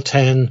mile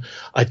 10,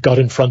 I'd got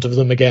in front of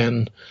them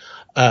again.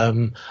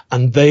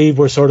 And they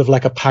were sort of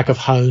like a pack of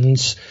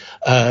hounds,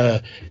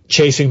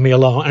 chasing me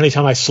along.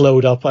 Anytime I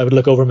slowed up, I would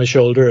look over my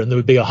shoulder and there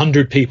would be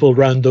 100 people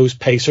around those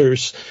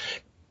pacers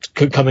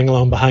coming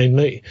along behind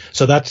me.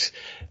 So that,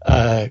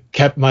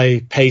 kept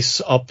my pace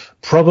up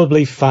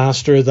probably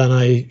faster than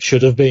I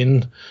should have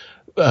been,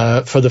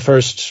 for the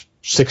first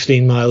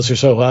 16 miles or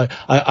so.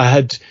 I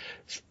had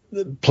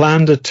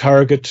planned a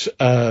target,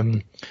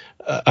 a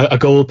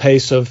goal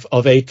pace of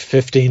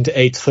 8:15 to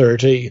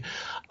 8:30.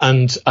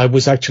 And I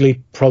was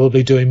actually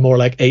probably doing more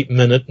like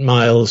 8-minute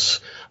miles,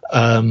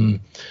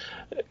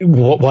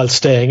 while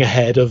staying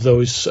ahead of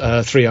those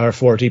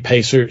 3:40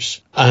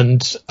 pacers.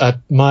 And at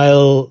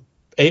mile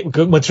 8,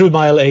 went through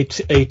mile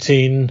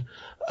 18,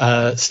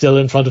 still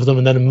in front of them.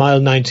 And then in mile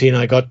 19,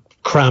 I got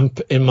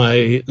cramp in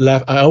my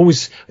left.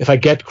 If I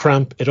get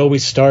cramp, it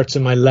always starts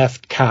in my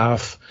left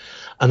calf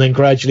and then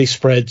gradually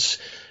spreads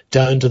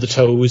down to the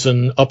toes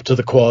and up to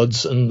the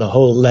quads, and the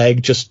whole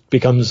leg just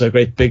becomes a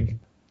great big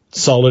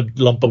solid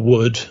lump of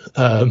wood.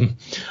 So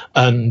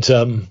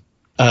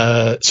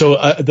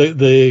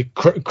the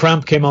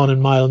cramp came on in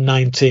mile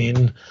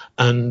 19,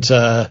 and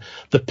as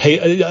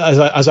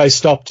I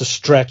stopped to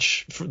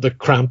stretch the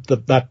cramp,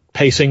 that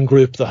pacing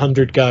group, the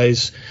 100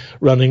 guys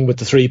running with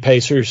the 3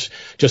 pacers,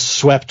 just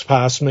swept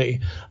past me,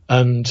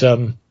 and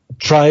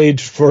tried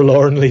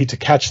forlornly to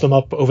catch them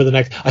up over the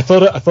next. I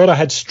thought I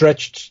had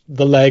stretched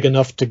the leg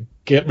enough to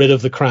get rid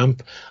of the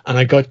cramp, and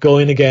I got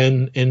going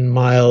again in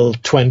mile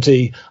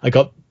 20. I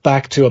got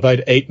back to about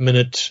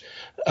 8-minute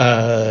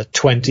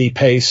 20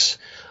 pace.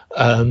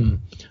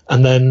 And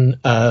then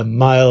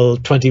mile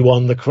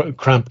 21, the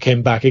cramp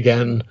came back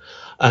again,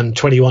 and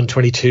 21,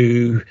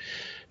 22,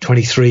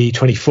 23,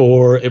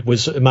 24, it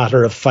was a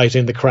matter of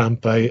fighting the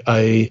cramp.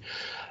 I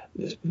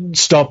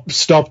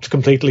stopped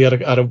completely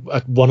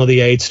at one of the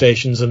aid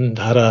stations and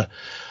had a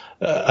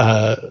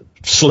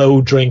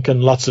slow drink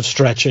and lots of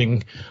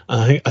stretching.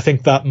 I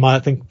think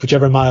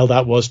whichever mile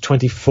that was,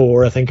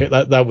 24, I think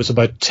that was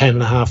about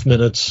 10.5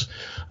 minutes.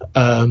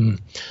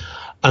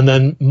 And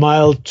then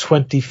mile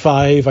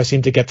 25, I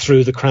seemed to get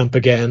through the cramp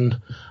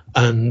again,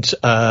 and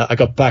I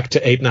got back to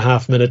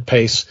 8.5 minute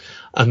pace.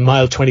 And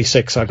mile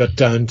 26, I got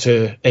down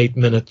to 8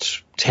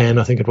 minutes 10,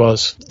 I think it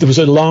was. There was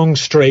a long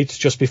straight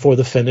just before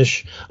the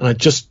finish,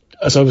 and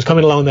as I was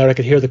coming along there, I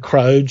could hear the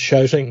crowd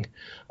shouting.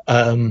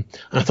 And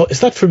I thought, is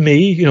that for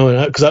me?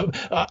 Because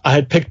I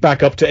had picked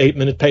back up to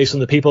 8-minute pace,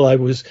 and the people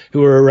who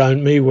were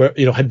around me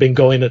had been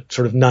going at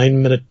sort of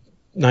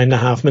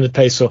 9.5 minute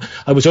pace. So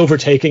I was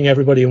overtaking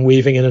everybody and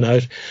weaving in and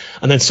out.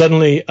 And then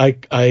suddenly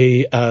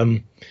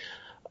the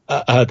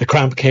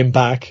cramp came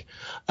back,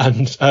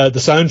 and the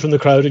sound from the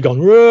crowd had gone,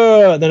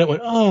 "Roar," and then it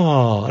went,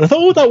 "Oh," and I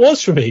thought, that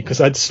was for me,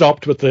 because I'd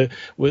stopped with the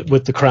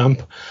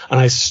cramp, and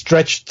I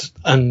stretched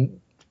and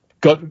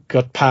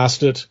got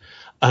past it,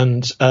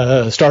 and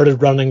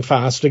started running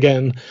fast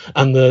again,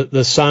 and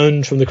the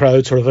sound from the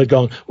crowd sort of had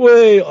gone,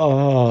 "Way,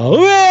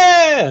 oh,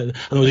 way," and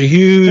there was a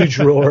huge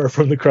roar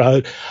from the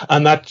crowd,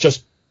 and that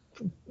just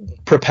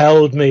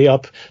propelled me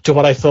up to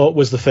what I thought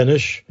was the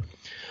finish.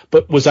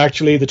 but was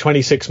actually the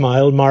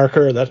 26-mile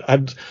marker that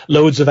had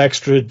loads of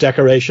extra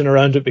decoration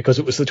around it because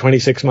it was the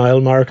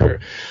 26-mile marker.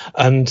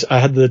 And I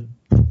had the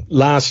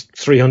last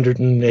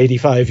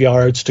 385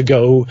 yards to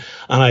go,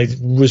 and I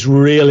was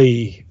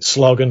really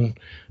slogging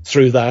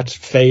through that,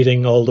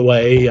 fading all the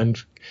way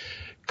and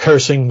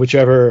cursing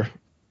whichever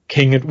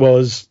king it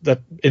was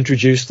that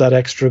introduced that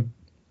extra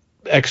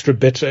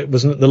bit. It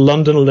was the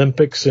London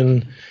Olympics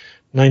in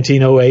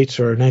 1908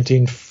 or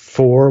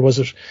 1904, was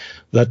it,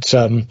 that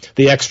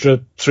the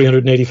extra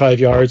 385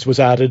 yards was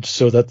added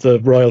so that the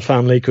royal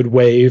family could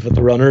wave at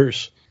the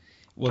runners.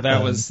 Well,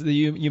 that was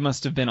you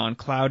must have been on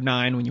cloud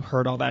nine when you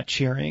heard all that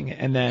cheering,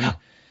 and then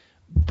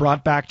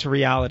brought back to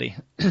reality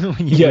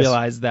when you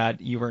realized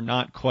that you were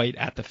not quite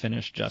at the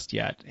finish just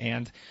yet.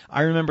 And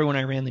I remember when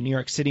I ran the New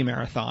York City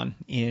Marathon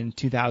in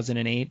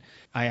 2008,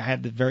 I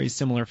had the very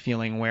similar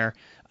feeling where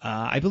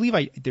I believe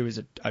there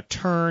was a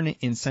turn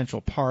in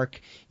Central Park.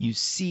 You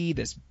see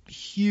this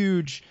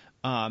huge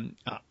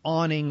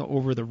awning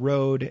over the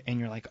road, and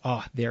you're like,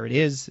 oh, there it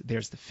is.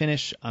 There's the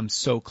finish. I'm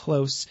so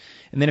close.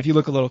 And then if you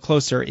look a little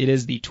closer, it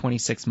is the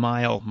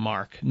 26-mile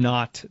mark,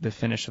 not the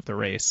finish of the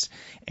race.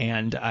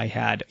 And I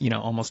had,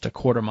 almost a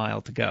quarter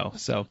mile to go.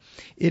 So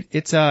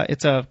it's a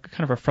kind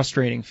of a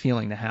frustrating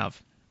feeling to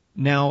have.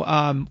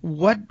 Now,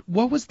 what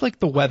was like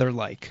the weather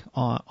like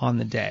on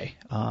the day?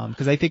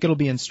 Because I think it'll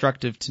be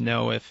instructive to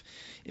know if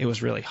it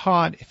was really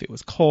hot, if it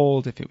was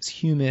cold, if it was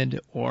humid,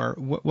 or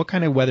what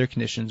kind of weather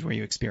conditions were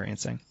you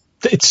experiencing?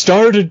 It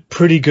started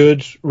pretty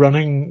good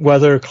running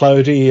weather,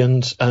 cloudy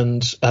and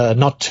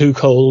not too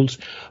cold,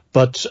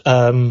 but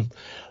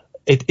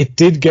it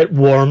did get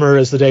warmer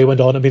as the day went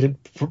on. I mean,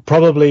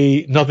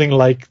 probably nothing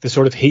like the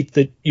sort of heat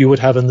that you would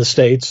have in the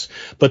States,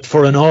 but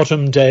for an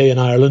autumn day in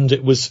Ireland,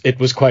 it was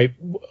quite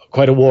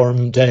a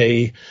warm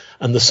day,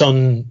 and the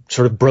sun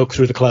sort of broke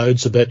through the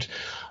clouds a bit.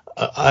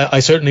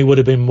 I certainly would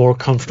have been more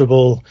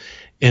comfortable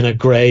in a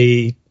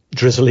grey,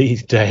 drizzly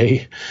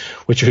day,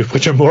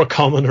 which are more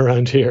common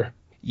around here.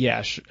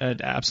 Yeah,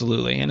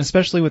 absolutely. And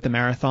especially with the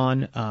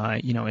marathon,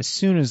 as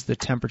soon as the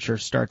temperature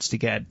starts to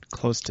get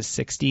close to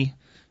 60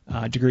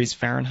 degrees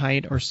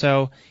Fahrenheit or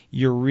so,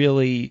 you're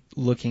really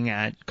looking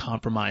at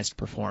compromised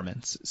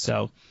performance.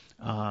 So,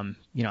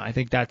 I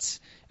think that's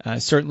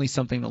certainly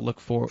something to look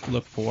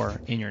for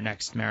in your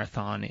next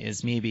marathon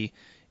is maybe,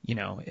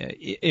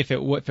 if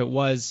it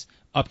was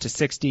up to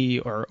 60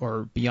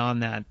 or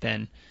beyond that,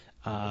 then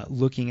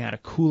looking at a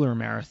cooler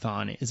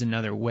marathon is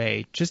another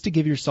way just to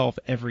give yourself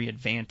every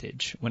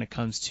advantage when it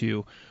comes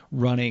to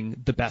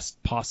running the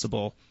best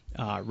possible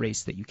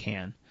race that you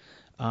can.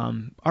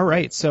 All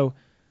right. So,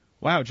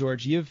 wow,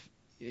 George, you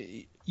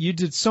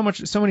did so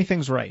many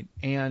things right.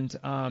 And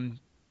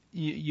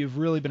you've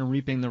really been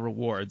reaping the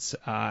rewards,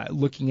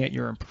 looking at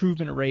your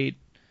improvement rate,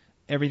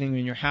 everything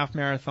in your half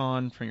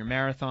marathon, from your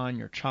marathon,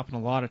 you're chopping a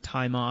lot of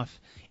time off,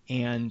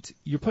 and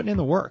you're putting in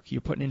the work.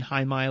 You're putting in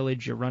high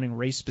mileage, you're running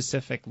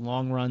race-specific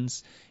long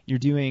runs, you're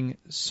doing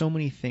so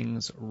many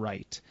things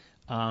right.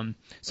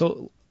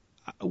 So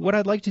what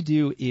I'd like to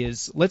do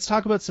is let's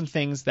talk about some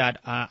things that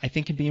I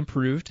think can be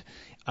improved,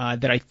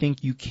 that I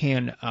think you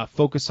can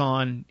focus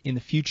on in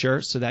the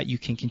future so that you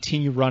can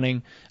continue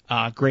running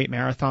great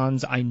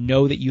marathons. I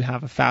know that you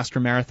have a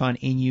faster marathon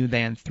in you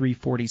than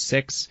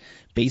 3:46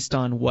 based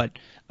on what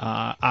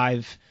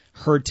I've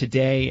heard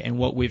today and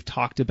what we've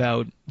talked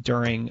about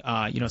during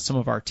some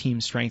of our team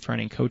strength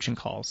running coaching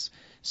calls.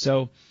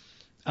 So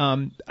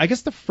I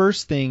guess the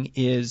first thing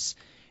is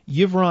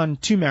you've run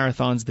 2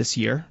 marathons this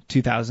year,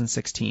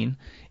 2016,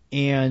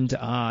 and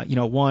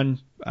one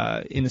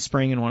in the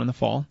spring and one in the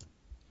fall.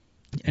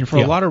 And for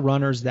a lot of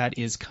runners, that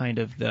is kind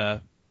of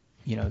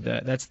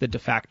that's the de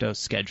facto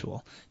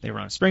schedule. They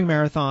run a spring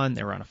marathon,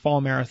 they run a fall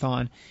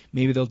marathon,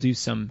 maybe they'll do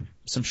some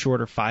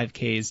shorter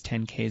 5Ks,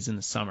 10Ks in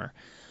the summer.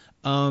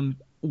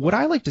 What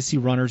I like to see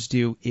runners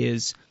do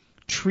is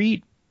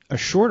treat a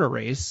shorter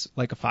race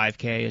like a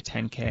 5K, a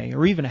 10K,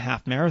 or even a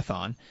half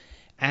marathon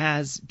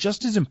as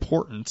just as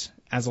important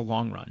as a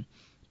long run,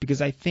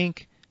 because I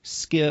think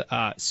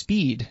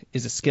speed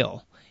is a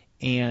skill.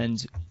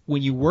 And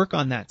when you work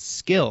on that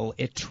skill,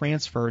 it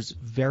transfers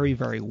very,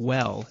 very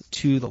well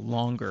to the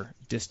longer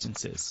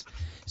distances.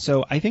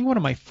 So I think one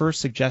of my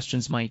first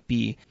suggestions might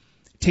be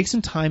take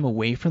some time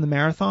away from the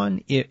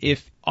marathon.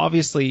 If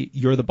obviously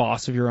you're the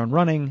boss of your own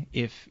running,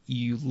 if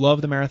you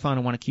love the marathon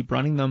and want to keep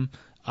running them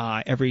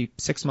every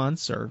 6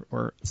 months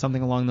or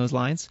something along those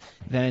lines,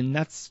 then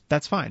that's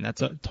fine.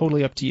 That's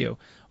totally up to you.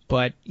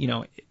 But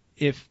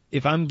if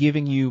I'm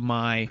giving you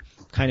my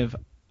kind of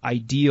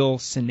ideal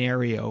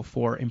scenario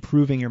for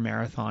improving your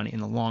marathon in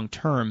the long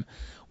term,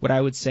 what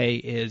I would say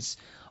is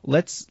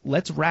let's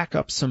rack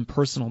up some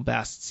personal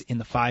bests in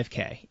the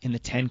 5K, in the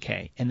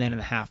 10K, and then in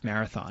the half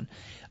marathon.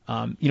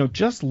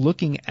 Just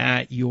looking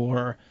at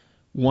your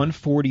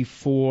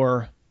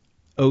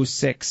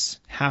 1:44:06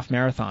 half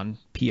marathon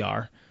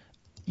PR,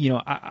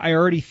 I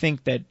already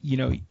think that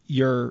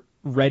you're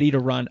ready to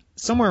run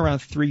somewhere around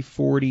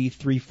 3:40,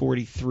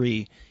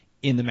 3:43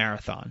 in the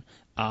marathon,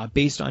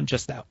 based on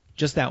just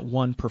just that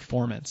one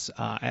performance,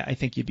 I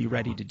think you'd be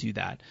ready to do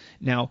that.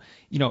 Now,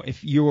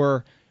 if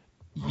you're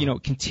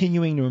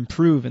continuing to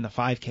improve in the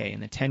 5K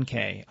and the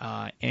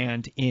 10K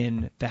and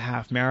in the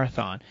half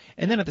marathon,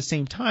 and then at the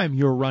same time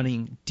you're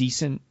running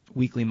decent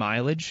weekly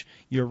mileage,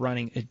 you're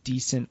running a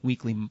decent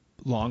weekly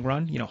long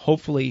run,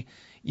 hopefully,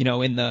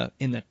 in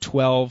the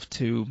 12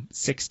 to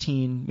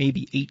 16,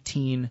 maybe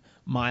 18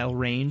 mile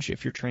range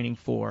if you're training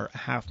for a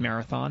half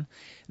marathon,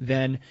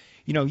 then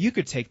you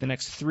could take the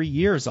next 3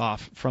 years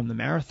off from the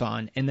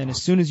marathon, and then as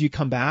soon as you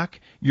come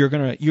back, you're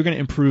gonna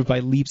improve by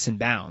leaps and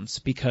bounds,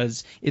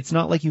 because it's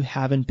not like you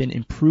haven't been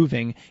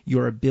improving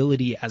your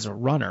ability as a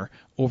runner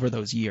over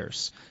those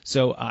years.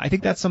 So I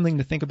think that's something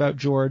to think about,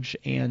 George.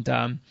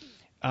 And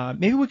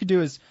maybe what we could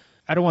do is,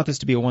 I don't want this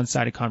to be a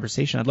one-sided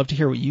conversation. I'd love to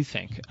hear what you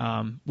think.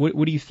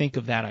 What do you think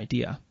of that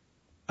idea?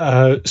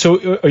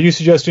 So are you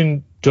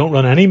suggesting don't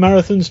run any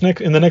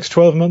marathons in the next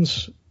 12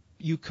 months?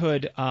 You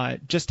could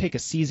just take a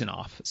season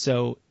off.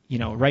 So,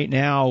 right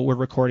now we're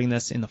recording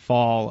this in the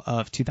fall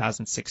of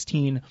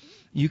 2016.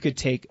 You could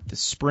take the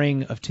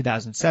spring of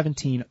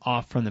 2017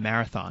 off from the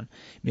marathon.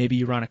 Maybe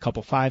you run a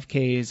couple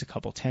 5Ks, a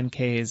couple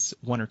 10Ks,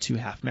 1 or 2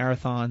 half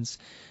marathons.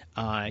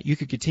 You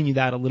could continue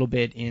that a little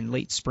bit in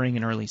late spring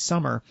and early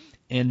summer,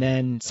 and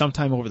then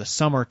sometime over the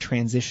summer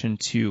transition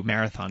to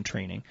marathon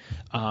training.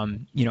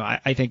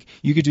 I think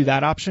you could do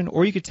that option,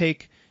 or you could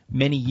take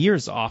many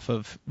years off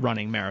of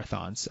running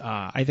marathons.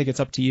 I think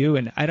it's up to you,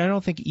 and I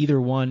don't think either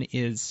one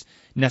is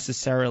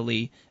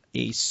necessarily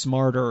a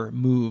smarter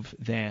move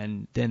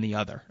than the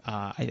other.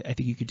 I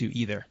think you could do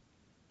either.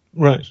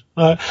 Right.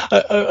 I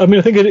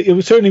think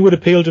it certainly would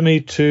appeal to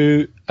me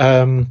to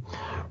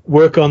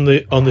work on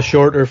the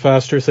shorter,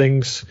 faster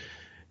things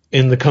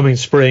in the coming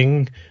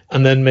spring,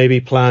 and then maybe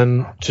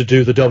plan to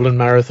do the Dublin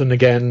Marathon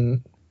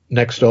again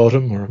next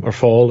autumn or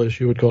fall, as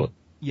you would call it.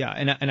 Yeah,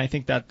 and I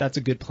think that's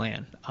a good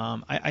plan.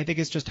 I think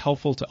it's just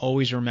helpful to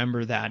always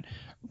remember that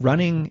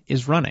running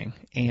is running,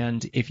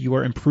 and if you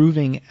are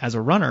improving as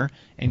a runner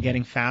and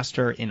getting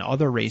faster in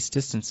other race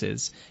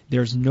distances,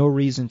 there's no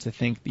reason to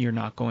think that you're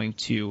not going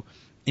to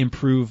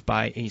improve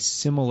by a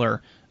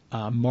similar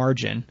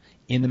margin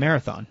in the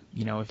marathon.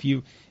 If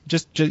you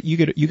you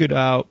could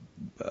a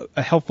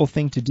helpful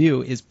thing to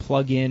do is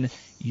plug in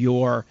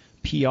your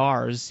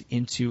PRs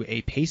into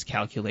a pace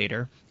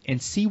calculator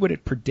and see what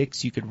it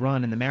predicts you could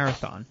run in the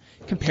marathon.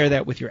 Compare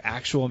that with your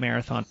actual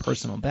marathon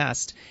personal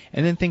best,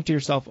 and then think to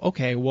yourself,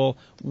 okay, well,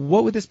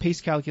 what would this pace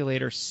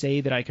calculator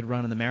say that I could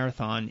run in the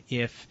marathon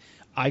if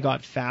I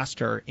got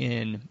faster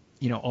in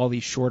all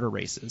these shorter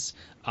races?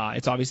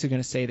 It's obviously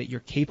going to say that you're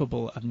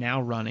capable of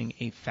now running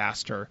a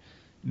faster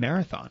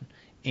marathon.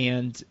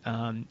 And,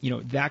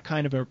 that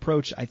kind of an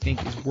approach, I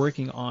think, is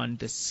working on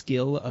the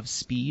skill of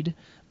speed,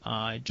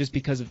 just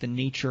because of the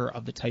nature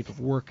of the type of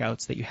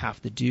workouts that you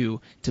have to do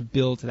to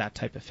build that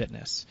type of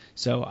fitness.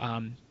 So,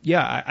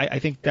 I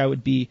think that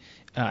would be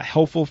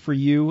helpful for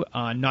you,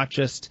 not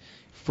just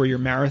for your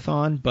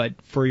marathon, but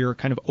for your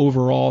kind of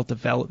overall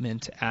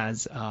development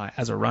as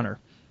a runner.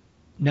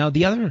 Now,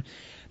 the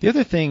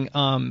other thing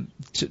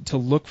to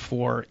look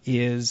for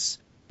is,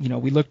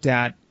 we looked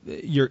at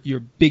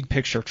your big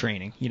picture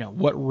training,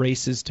 what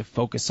races to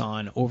focus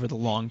on over the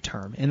long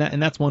term.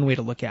 And that's one way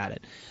to look at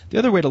it. The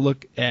other way to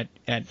look at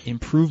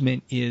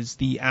improvement is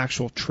the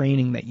actual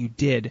training that you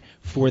did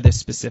for this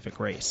specific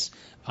race.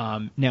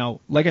 Now,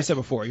 like I said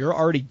before, you're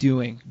already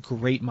doing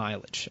great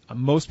mileage.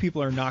 Most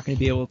people are not going to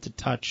be able to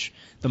touch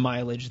the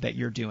mileage that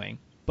you're doing.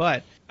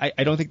 But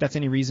I don't think that's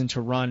any reason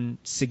to run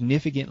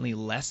significantly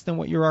less than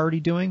what you're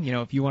already doing.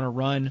 If you want to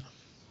run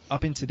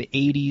up into the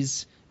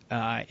 80s,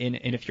 and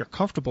if you're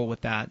comfortable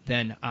with that,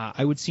 then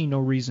I would see no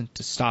reason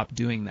to stop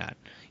doing that.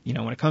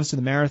 When it comes to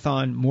the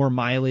marathon, more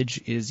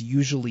mileage is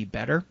usually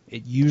better.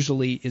 It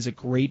usually is a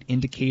great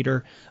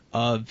indicator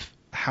of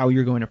how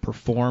you're going to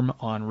perform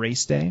on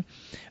race day.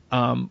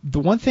 The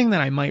one thing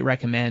that I might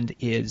recommend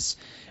is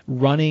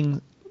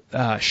running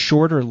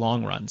shorter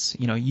long runs.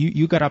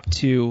 You got up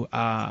to,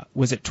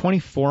 was it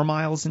 24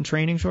 miles in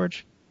training,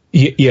 George?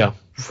 Yeah.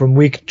 From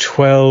week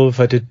 12,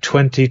 I did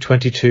 20,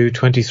 22,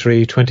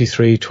 23,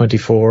 23,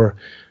 24,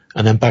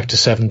 and then back to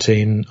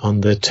 17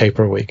 on the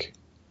taper week.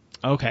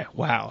 Okay.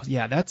 Wow.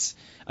 Yeah.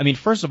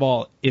 First of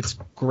all, it's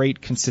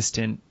great,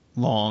 consistent,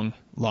 long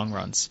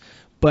runs.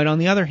 But on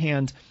the other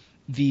hand,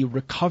 the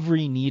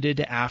recovery needed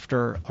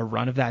after a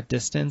run of that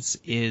distance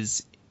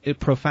is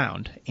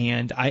profound.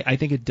 And I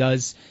think it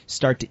does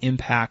start to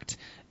impact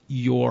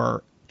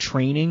your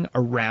training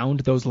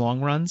around those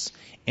long runs.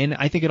 And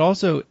I think it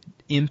also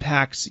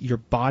impacts your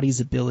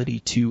body's ability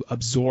to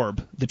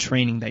absorb the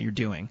training that you're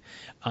doing.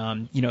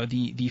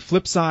 The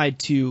flip side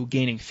to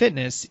gaining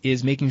fitness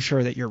is making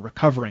sure that you're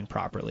recovering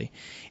properly.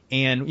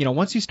 And,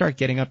 once you start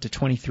getting up to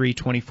 23,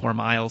 24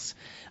 miles,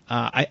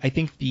 I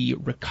think the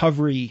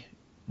recovery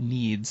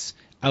needs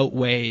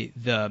outweigh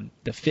the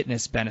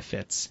fitness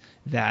benefits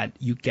that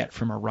you get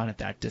from a run at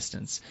that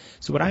distance.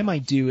 So what I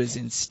might do is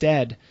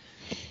instead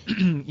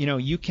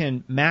You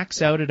can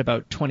max out at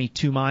about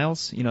 22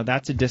 miles.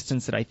 That's a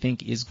distance that I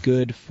think is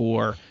good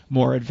for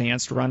more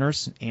advanced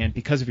runners. And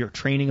because of your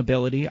training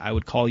ability, I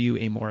would call you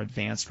a more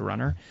advanced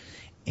runner.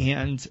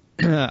 And,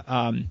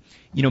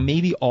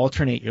 maybe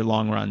alternate your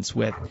long runs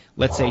with,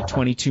 let's say,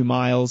 22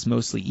 miles,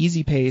 mostly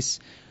easy pace,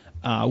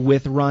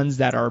 with runs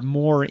that are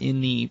more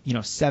in the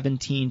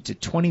 17 to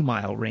 20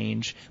 mile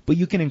range, but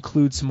you can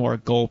include some more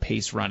goal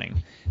pace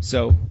running.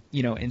 So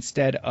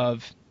instead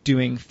of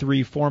doing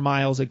 3-4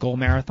 miles at goal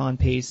marathon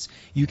pace,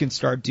 you can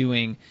start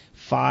doing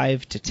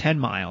 5 to 10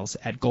 miles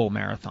at goal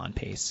marathon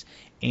pace.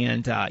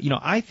 And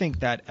I think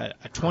that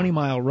a 20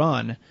 mile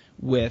run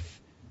with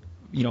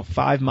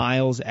 5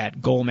 miles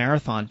at goal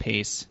marathon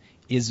pace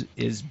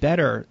is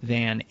better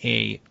than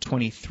a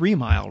 23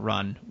 mile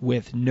run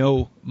with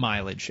no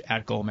mileage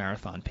at goal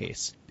marathon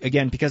pace.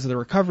 Again, because of the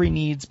recovery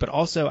needs, but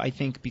also I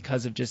think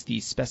because of just the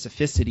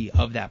specificity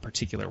of that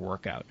particular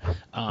workout.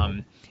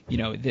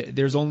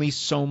 There's only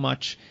so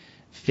much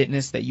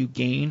fitness that you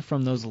gain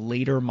from those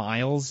later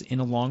miles in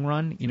a long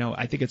run.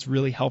 I think it's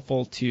really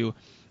helpful to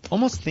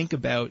almost think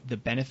about the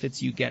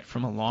benefits you get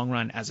from a long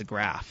run as a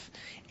graph.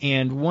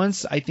 And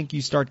once I think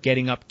you start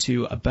getting up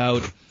to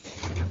about,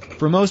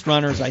 for most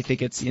runners, I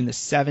think it's in the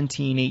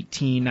 17,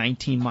 18,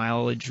 19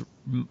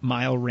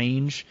 mile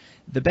range,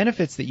 the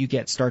benefits that you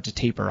get start to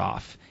taper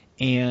off.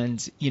 And,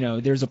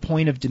 there's a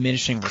point of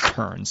diminishing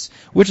returns,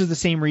 which is the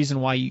same reason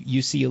why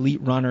you see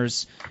elite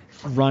runners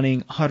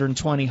running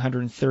 120,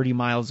 130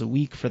 miles a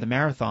week for the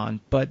marathon,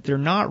 but they're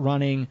not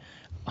running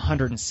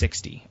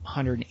 160,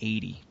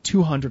 180,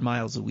 200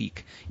 miles a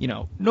week.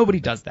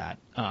 Nobody does that.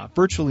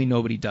 Virtually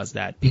nobody does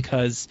that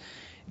because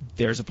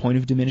there's a point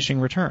of diminishing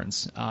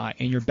returns.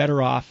 And you're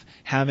better off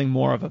having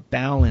more of a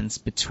balance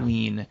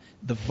between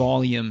the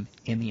volume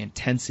and the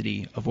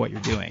intensity of what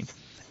you're doing.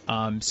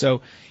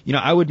 So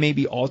I would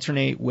maybe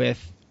alternate with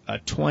a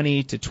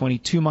 20 to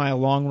 22 mile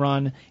long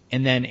run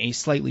and then a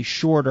slightly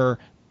shorter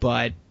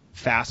but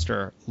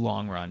faster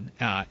long run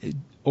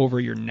over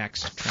your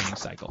next training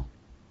cycle.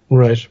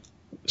 Right.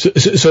 So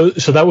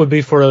that would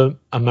be for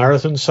a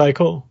marathon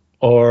cycle,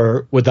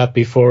 or would that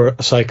be for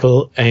a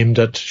cycle aimed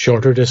at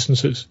shorter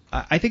distances?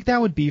 I think that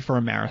would be for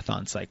a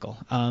marathon cycle.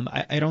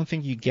 I don't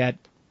think you get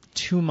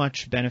too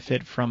much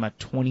benefit from a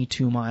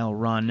 22-mile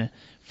run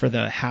for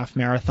the half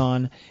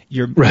marathon.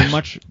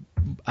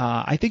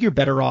 I think you're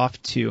better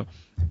off to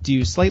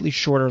do slightly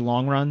shorter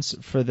long runs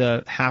for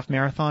the half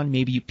marathon.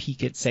 Maybe you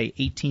peak at, say,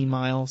 18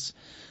 miles.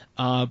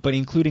 But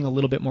including a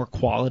little bit more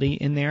quality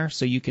in there,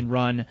 so you can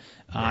run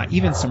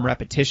even some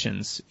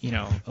repetitions,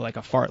 like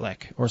a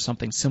fartlek or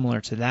something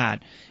similar to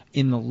that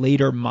in the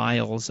later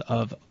miles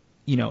of,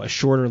 a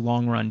shorter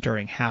long run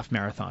during half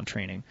marathon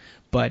training.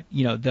 But,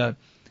 the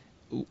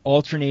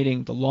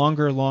alternating the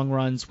longer long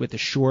runs with the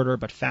shorter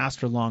but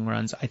faster long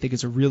runs, I think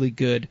is a really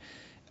good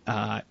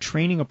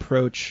training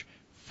approach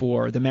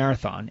for the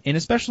marathon, and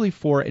especially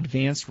for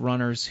advanced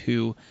runners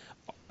who,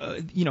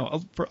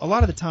 for a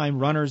lot of the time,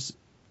 runners,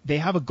 they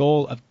have a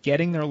goal of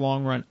getting their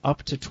long run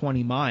up to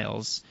 20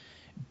 miles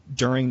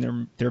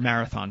during their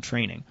marathon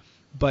training.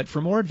 But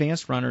for more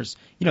advanced runners,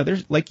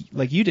 there's like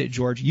you did,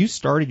 George, you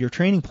started your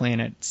training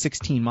plan at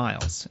 16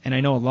 miles. And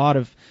I know a lot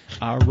of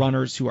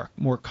runners who are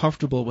more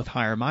comfortable with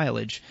higher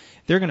mileage,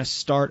 they're going to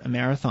start a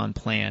marathon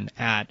plan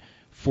at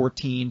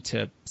 14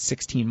 to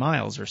 16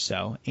 miles or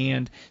so.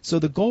 And so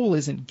the goal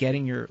isn't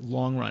getting your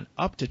long run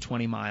up to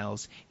 20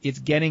 miles. It's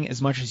getting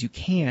as much as you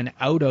can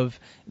out of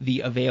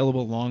the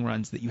available long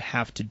runs that you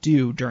have to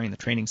do during the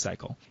training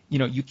cycle.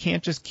 You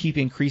can't just keep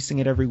increasing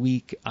it every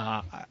week.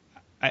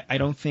 I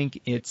don't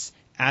think it's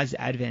as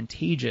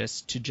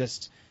advantageous to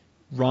just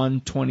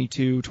run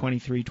 22,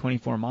 23,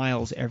 24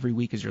 miles every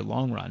week as your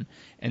long run.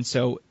 And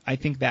so I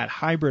think that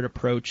hybrid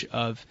approach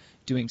of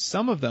doing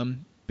some of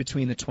them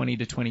between the 20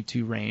 to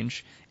 22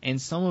 range and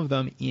some of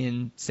them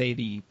in, say,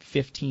 the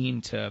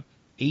 15 to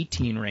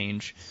 18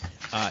 range,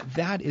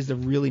 that is a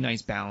really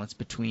nice balance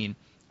between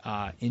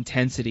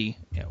intensity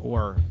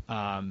or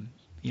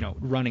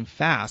running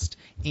fast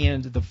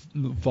and the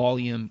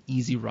volume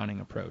easy running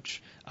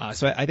approach.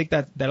 So I think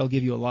that'll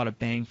give you a lot of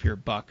bang for your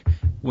buck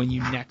when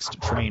you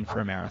next train for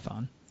a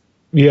marathon.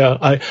 Yeah,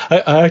 I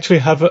actually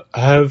have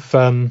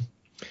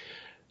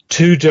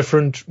two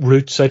different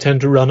routes I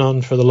tend to run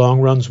on for the long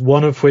runs,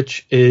 one of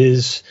which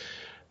is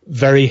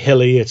very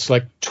hilly. It's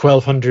like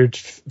 1,200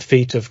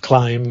 feet of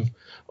climb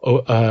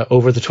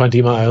over the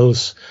 20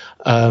 miles.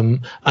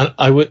 And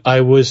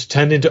I was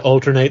tending to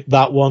alternate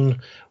that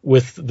one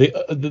with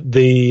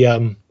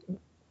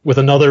with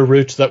another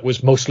route that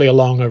was mostly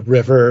along a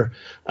river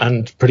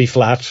and pretty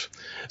flat.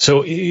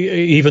 So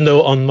even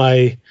though on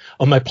my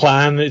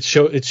plan it's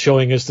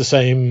showing us the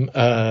same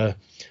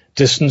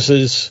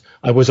distances,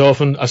 I was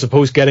often, I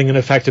suppose, getting an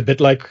effect a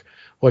bit like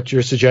what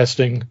you're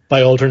suggesting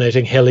by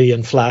alternating hilly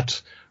and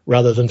flat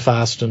rather than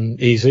fast and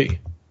easy.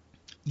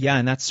 Yeah,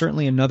 and that's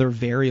certainly another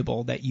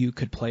variable that you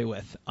could play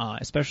with,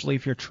 especially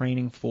if you're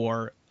training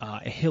for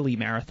a hilly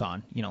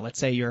marathon. Let's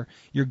say you're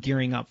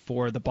gearing up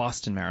for the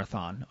Boston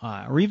Marathon,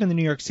 or even the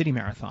New York City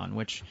Marathon,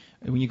 which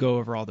when you go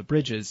over all the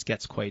bridges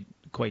gets quite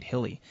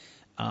hilly.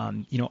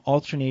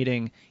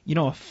 Alternating,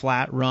 a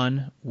flat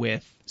run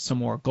with some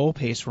more goal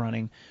pace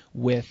running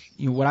with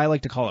what I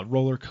like to call a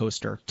roller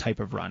coaster type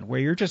of run, where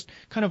you're just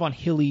kind of on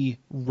hilly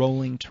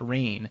rolling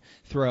terrain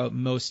throughout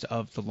most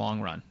of the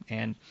long run.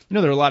 And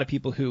there are a lot of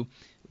people who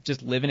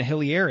just live in a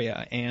hilly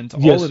area, and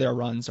all of their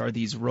runs are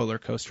these roller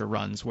coaster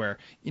runs where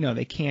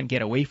they can't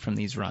get away from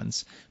these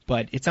runs.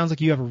 But it sounds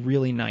like you have a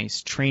really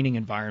nice training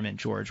environment,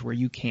 George, where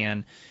you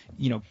can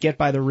get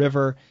by the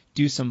river,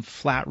 do some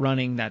flat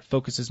running that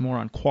focuses more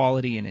on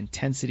quality and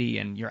intensity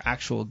and your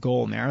actual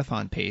goal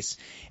marathon pace,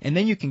 and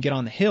then you can get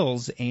on the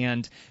hills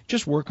and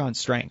just work on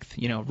strength.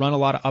 Run a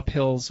lot of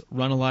uphills,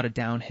 run a lot of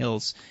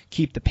downhills,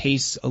 keep the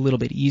pace a little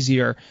bit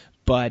easier,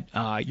 but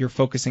you're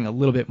focusing a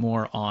little bit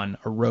more on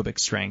aerobic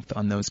strength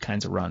on those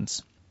kinds of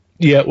runs.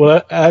 Yeah,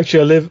 well,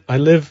 actually, I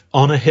live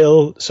on a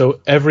hill, so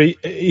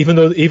even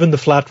the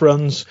flat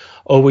runs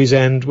always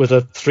end with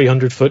a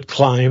 300-foot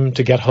climb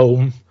to get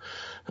home.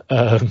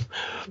 I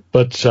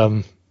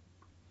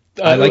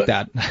like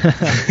that.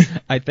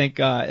 I think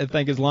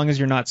as long as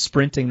you're not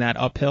sprinting that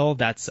uphill,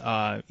 that's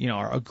a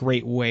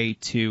great way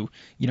to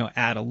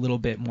add a little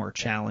bit more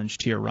challenge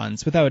to your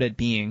runs without it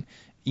being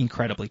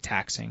incredibly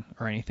taxing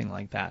or anything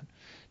like that.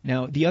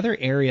 Now, the other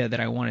area that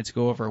I wanted to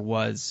go over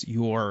was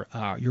your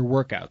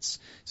workouts.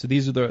 So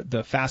these are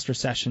the faster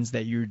sessions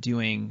that you're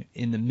doing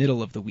in the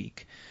middle of the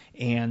week.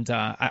 And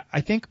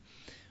I think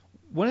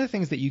one of the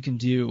things that you can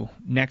do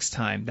next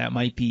time that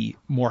might be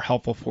more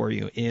helpful for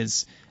you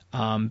is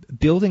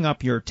building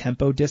up your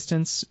tempo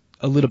distance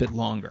a little bit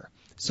longer.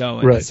 So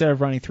instead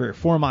of running 3 or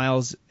 4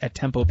 miles at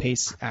tempo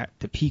pace at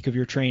the peak of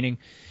your training,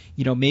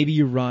 maybe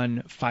you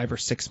run 5 or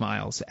 6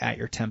 miles at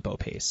your tempo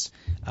pace.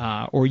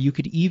 Or you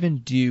could even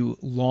do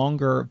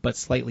longer but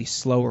slightly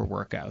slower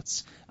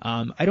workouts.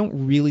 I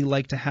don't really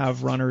like to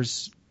have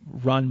runners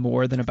run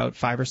more than about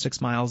 5 or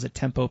 6 miles at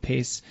tempo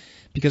pace,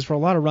 because for a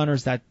lot of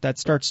runners that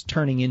starts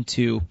turning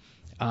into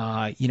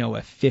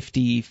a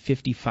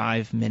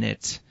 55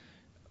 minute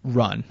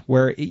run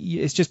where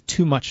it's just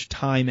too much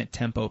time at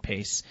tempo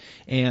pace.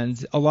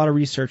 And a lot of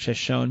research has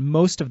shown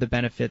most of the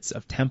benefits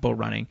of tempo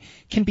running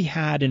can be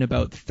had in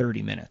about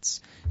 30 minutes.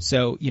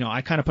 So,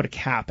 I kind of put a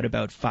cap at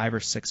about 5 or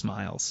 6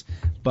 miles,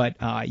 but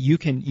you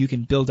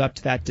can build up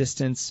to that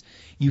distance.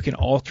 You can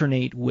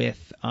alternate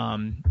with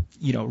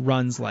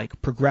runs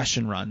like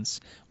progression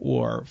runs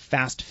or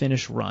fast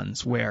finish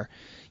runs where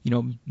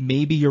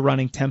maybe you're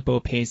running tempo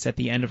pace at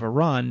the end of a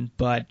run,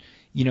 but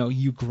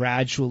you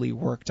gradually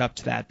worked up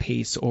to that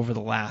pace over the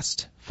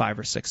last 5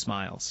 or 6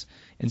 miles.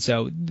 And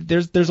so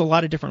there's a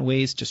lot of different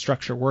ways to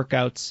structure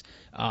workouts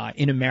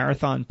in a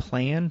marathon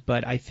plan,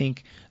 but I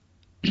think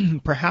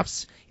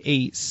perhaps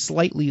a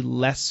slightly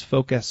less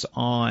focus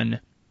on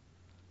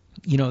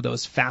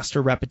those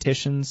faster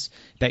repetitions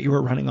that you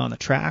were running on the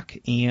track,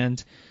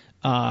 and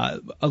a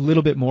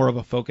little bit more of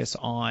a focus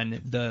on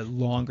the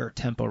longer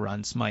tempo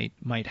runs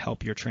might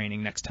help your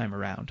training next time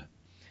around.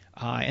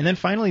 And then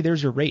finally,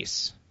 there's your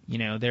race.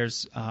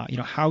 There's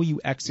how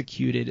you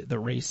executed the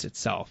race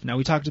itself. Now,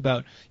 we talked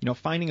about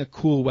finding a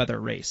cool weather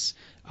race.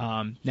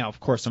 Now, of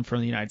course, I'm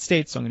from the United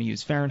States, so I'm going to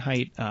use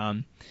Fahrenheit.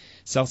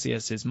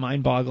 Celsius is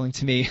mind-boggling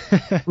to me.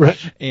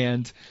 Right.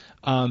 And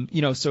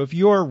so if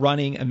you're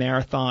running a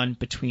marathon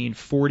between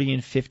 40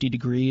 and 50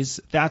 degrees,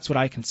 that's what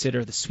I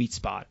consider the sweet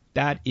spot.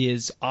 That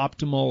is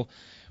optimal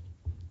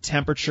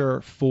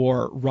temperature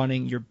for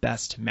running your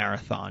best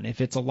marathon.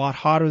 If it's a lot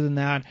hotter than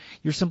that,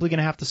 you're simply going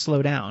to have to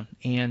slow down.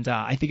 And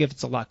I think if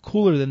it's a lot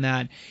cooler than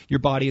that, your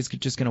body is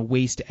just going to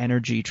waste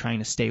energy trying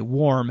to stay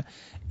warm,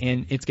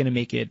 and it's going to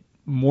make it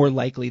more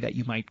likely that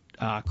you might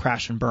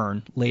crash and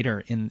burn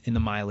later in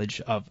the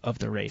mileage of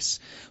the race.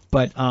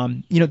 But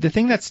the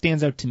thing that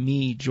stands out to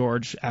me,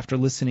 George, after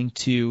listening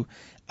to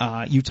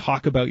you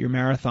talk about your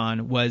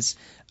marathon was,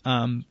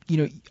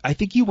 I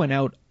think you went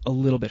out a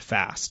little bit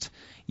fast.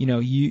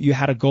 You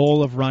had a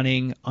goal of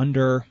running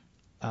under,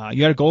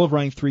 you had a goal of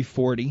running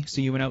 340,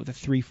 so you went out with a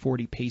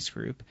 340 pace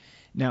group.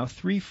 Now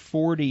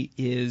 340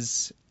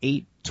 is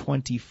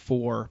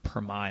 8:24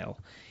 per mile,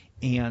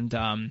 and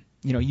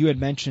you had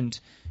mentioned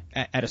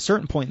at a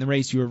certain point in the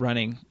race you were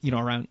running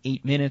around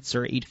 8 minutes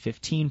or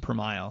 8:15 per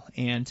mile,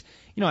 and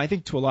I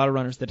think to a lot of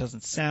runners that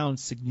doesn't sound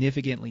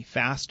significantly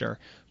faster,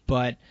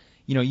 but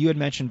you had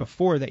mentioned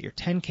before that your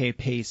 10K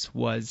pace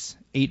was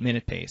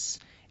 8-minute pace,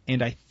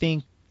 and I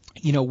think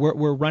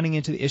we're running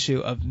into the issue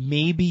of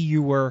maybe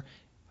you were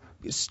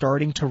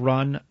starting to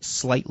run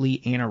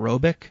slightly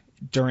anaerobic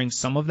during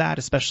some of that,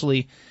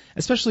 especially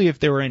if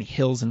there were any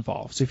hills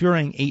involved. So if you're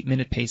running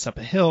 8-minute pace up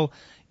a hill,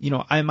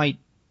 I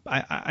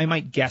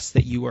might guess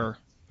that you were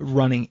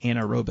running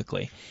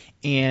anaerobically.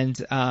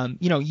 And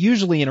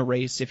usually in a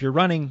race, if you're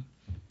running,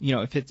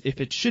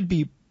 if it should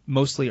be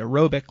mostly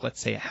aerobic,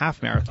 let's say a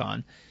half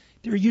marathon,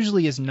 there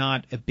usually is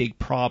not a big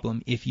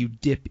problem if you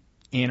dip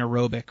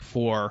anaerobic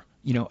for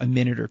a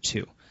minute or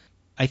two.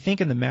 I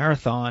think in the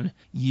marathon,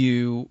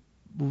 you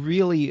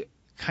really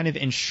kind of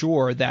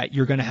ensure that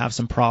you're going to have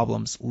some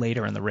problems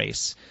later in the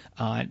race.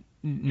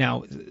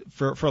 Now,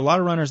 for a lot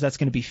of runners, that's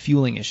going to be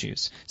fueling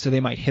issues. So they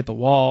might hit the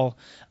wall.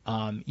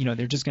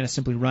 They're just going to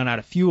simply run out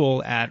of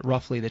fuel at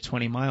roughly the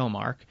 20-mile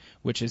mark,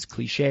 which is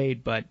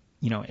cliched, but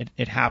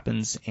it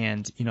happens,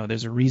 and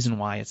there's a reason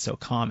why it's so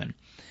common.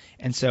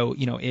 And so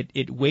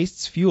it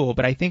wastes fuel.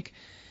 But I think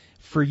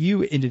for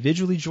you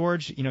individually,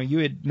 George, you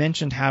had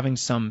mentioned having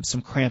some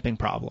cramping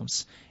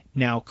problems.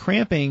 Now,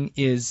 cramping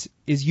is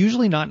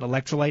usually not an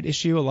electrolyte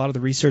issue. A lot of the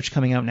research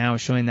coming out now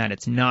is showing that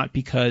it's not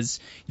because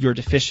you're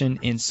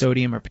deficient in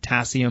sodium or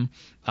potassium.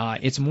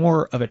 It's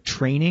more of a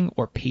training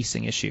or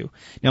pacing issue.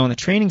 Now, on the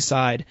training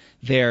side,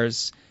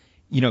 there's,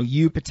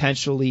 you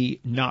potentially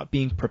not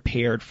being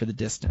prepared for the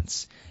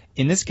distance.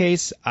 In this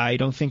case, I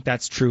don't think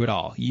that's true at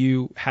all.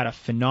 You had a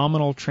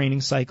phenomenal training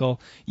cycle.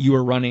 You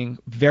were running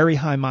very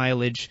high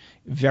mileage,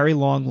 very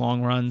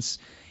long runs,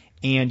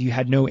 and you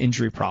had no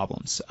injury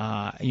problems.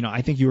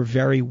 I think you were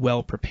very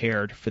well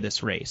prepared for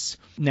this race.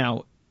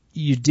 Now,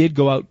 you did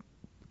go out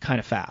kind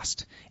of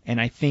fast,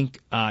 and I think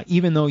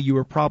even though you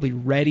were probably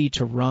ready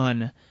to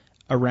run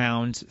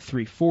around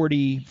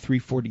 340,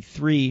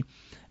 343,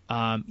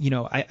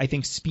 I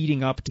think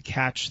speeding up to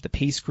catch the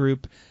pace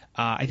group,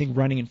 I think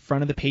running in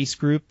front of the pace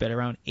group at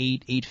around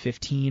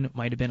 8:15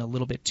 might have been a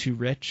little bit too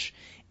rich,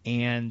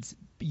 and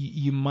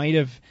you might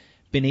have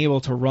been able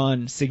to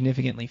run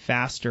significantly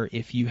faster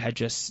if you had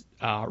just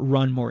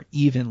run more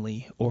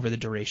evenly over the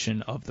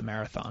duration of the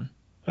marathon.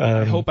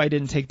 I hope I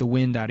didn't take the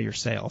wind out of your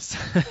sails.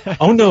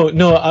 Oh,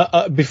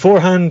 no.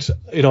 Beforehand,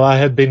 I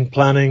had been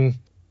planning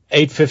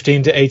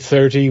 8:15 to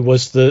 8:30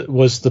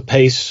 was the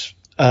pace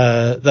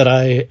that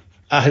I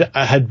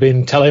had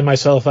been telling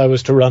myself I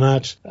was to run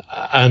at,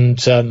 and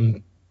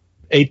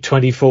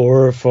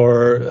 8:24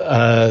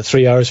 for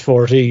 3 hours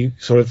 40,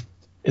 sort of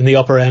in the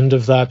upper end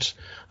of that.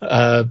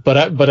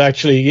 But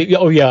actually,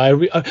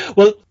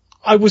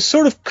 I was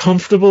sort of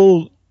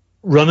comfortable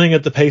running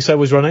at the pace I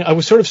was running. I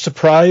was sort of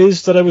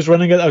surprised that I was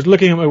running it. I was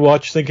looking at my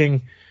watch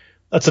thinking,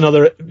 that's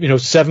another,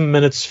 7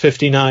 minutes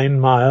 59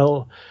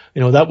 mile.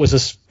 That was a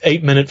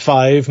 8-minute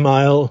 5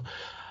 mile,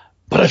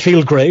 but I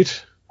feel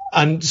great.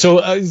 And so,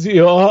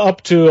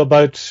 up to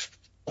about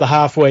the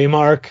halfway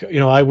mark,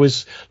 I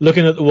was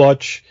looking at the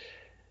watch,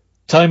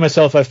 telling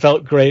myself I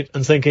felt great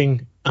and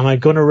thinking, am I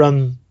going to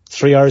run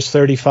 3 hours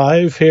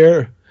 35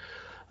 here?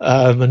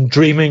 And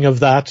dreaming of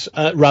that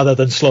rather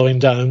than slowing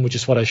down, which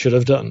is what I should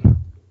have done.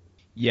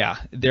 Yeah,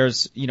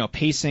 there's,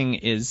 pacing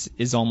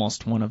is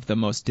almost one of the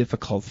most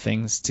difficult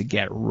things to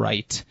get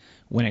right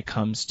when it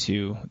comes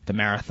to the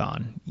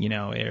marathon.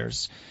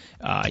 There's,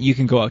 you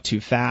can go out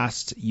too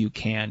fast. You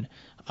can,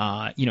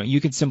 you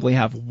could simply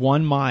have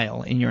 1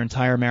 mile in your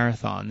entire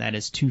marathon that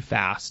is too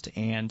fast.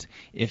 And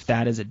if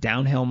that is a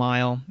downhill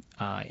mile,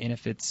 and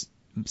if it's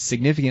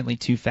significantly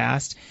too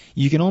fast,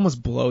 you can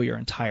almost blow your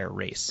entire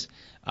race.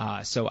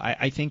 So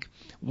I think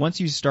once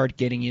you start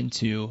getting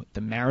into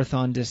the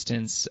marathon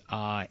distance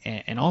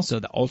and also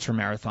the ultra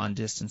marathon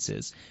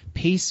distances,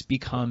 pace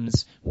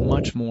becomes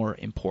much more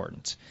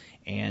important.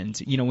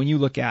 And, when you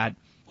look at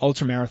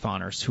ultra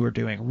marathoners who are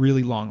doing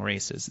really long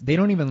races, they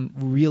don't even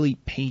really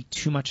pay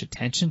too much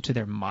attention to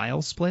their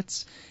mile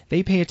splits.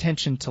 They pay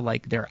attention to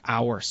like their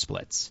hour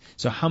splits.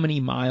 So how many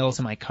miles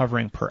am I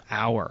covering per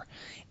hour?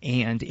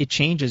 And it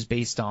changes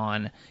based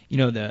on,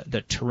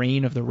 the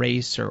terrain of the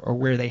race or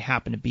where they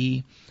happen to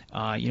be.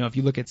 If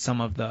you look at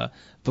some of the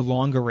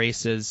longer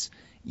races,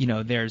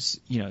 there's,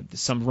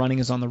 some running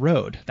is on the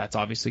road. That's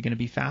obviously going to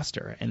be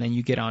faster. And then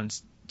you get on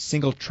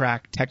single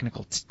track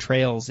technical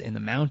trails in the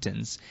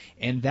mountains,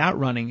 and that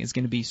running is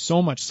going to be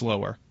so much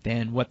slower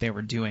than what they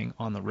were doing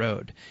on the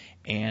road.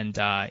 And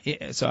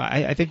so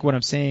I think what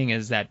I'm saying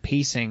is that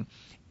pacing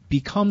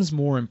becomes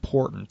more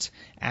important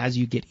as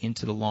you get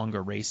into the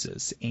longer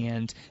races,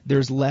 and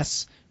there's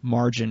less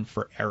margin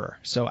for error.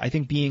 So I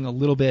think being a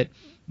little bit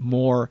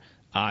more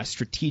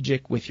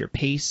strategic with your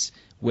pace,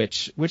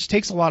 which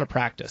takes a lot of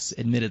practice,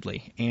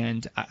 admittedly,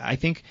 and I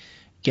think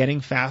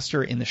getting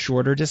faster in the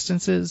shorter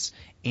distances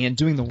and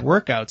doing the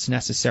workouts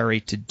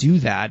necessary to do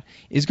that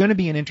is going to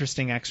be an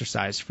interesting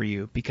exercise for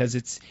you, because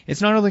it's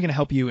not only going to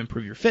help you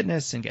improve your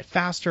fitness and get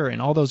faster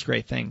and all those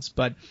great things,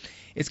 but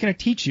it's going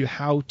to teach you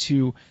how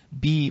to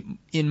be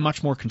in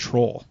much more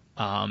control.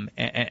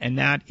 And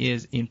that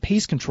is, in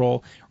pace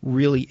control,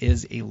 really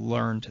is a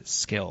learned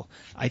skill.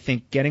 I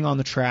think getting on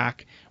the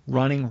track,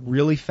 running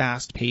really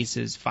fast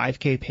paces,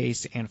 5K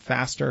pace and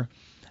faster,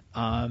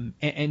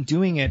 and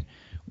doing it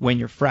when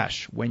you're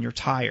fresh, when you're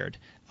tired,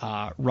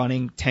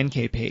 running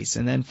 10K pace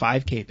and then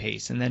 5K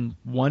pace and then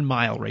 1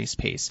 mile race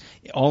pace,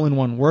 all in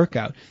one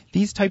workout.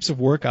 These types of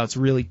workouts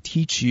really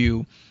teach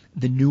you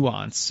the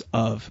nuance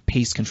of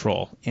pace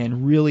control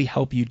and really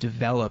help you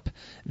develop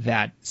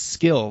that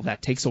skill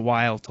that takes a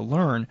while to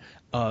learn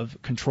of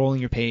controlling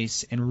your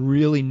pace and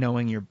really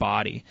knowing your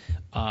body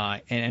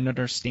and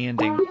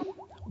understanding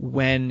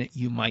when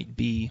you might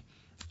be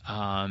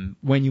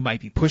when you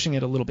might be pushing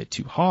it a little bit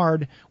too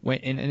hard.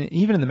 And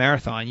even in the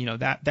marathon,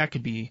 that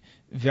could be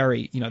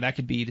that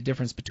could be the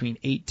difference between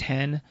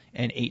 8:10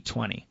 and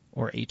 8:20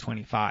 or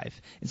 8:25.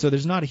 And so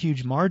there's not a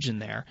huge margin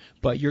there,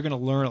 but you're going to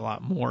learn a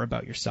lot more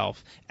about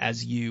yourself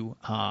as you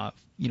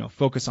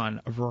focus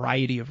on a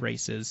variety of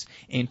races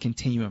and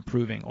continue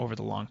improving over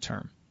the long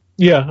term.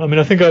 Yeah, I mean,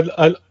 I think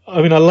I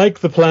like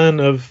the plan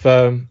of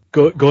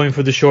going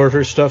for the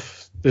shorter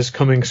stuff this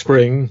coming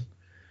spring.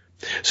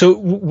 So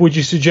would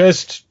you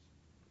suggest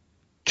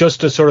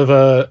just a sort of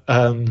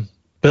a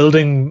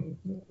building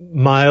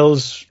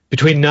miles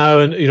between now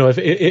and,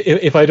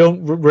 if I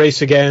don't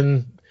race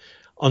again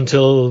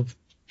until,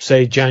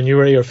 say,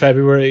 January or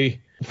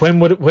February,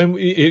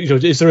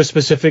 is there a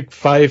specific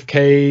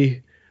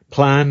 5K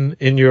plan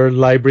in your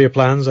library of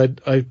plans?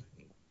 I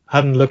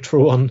hadn't looked for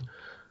one.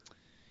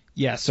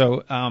 Yeah,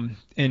 so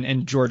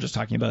and George was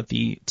talking about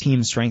the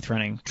Team Strength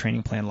Running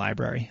Training Plan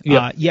Library.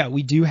 Yeah.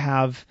 We do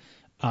have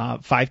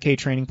 5K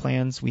training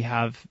plans. We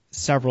have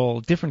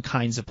several different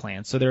kinds of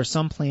plans. So there are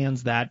some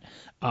plans that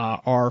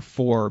are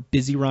for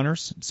busy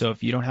runners. So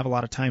if you don't have a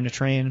lot of time to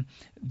train,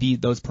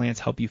 those plans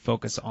help you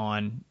focus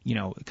on,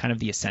 kind of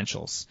the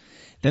essentials.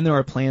 Then there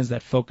are plans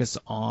that focus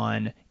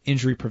on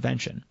injury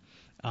prevention.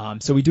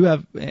 So we do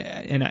have,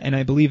 and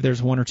I believe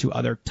there's one or two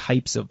other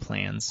types of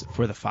plans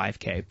for the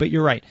 5K. But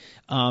you're right.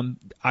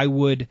 I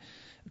would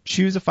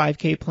choose a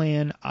 5K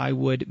plan. I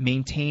would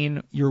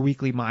maintain your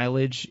weekly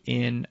mileage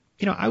in,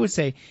 I would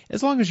say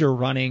as long as you're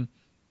running,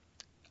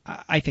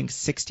 I think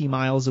 60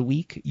 miles a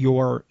week,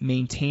 you're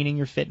maintaining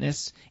your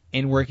fitness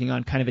and working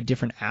on kind of a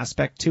different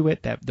aspect to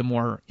it, that the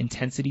more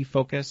intensity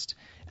focused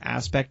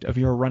aspect of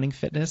your running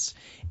fitness,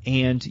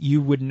 and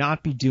you would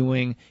not be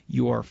doing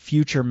your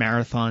future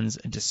marathons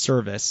a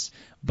disservice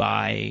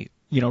by,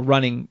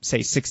 running,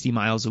 say, 60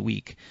 miles a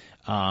week.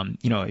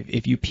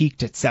 If you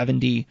peaked at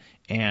 70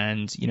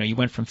 and, you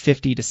went from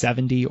 50 to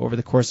 70 over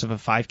the course of a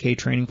 5K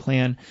training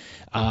plan,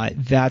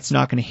 that's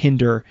not going to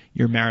hinder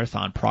your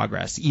marathon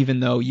progress, even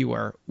though you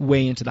are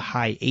way into the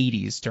high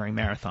 80s during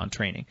marathon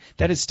training.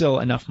 That is still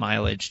enough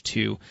mileage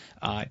to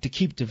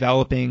keep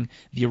developing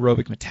the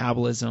aerobic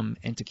metabolism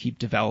and to keep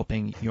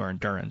developing your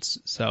endurance.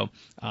 So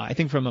I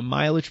think from a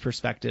mileage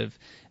perspective,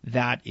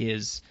 that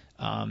is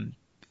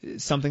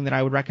something that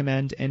I would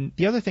recommend. And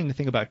the other thing to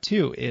think about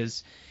too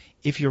is,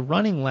 if you're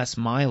running less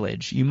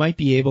mileage, you might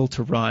be able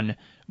to run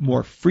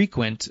more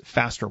frequent,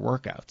 faster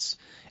workouts.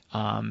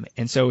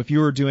 And so if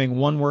you were doing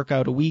one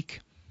workout a week,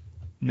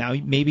 now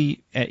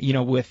maybe,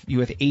 with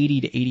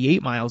 80 to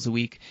 88 miles a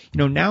week,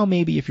 now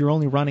maybe if you're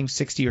only running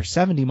 60 or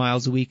 70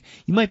 miles a week,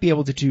 you might be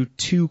able to do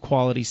 2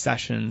 quality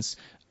sessions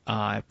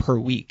per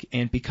week.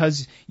 And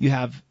because you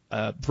have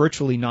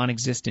virtually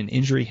non-existent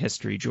injury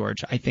history,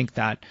 George, I think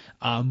that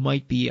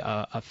might be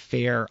a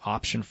fair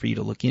option for you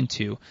to look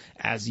into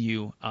as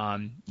you,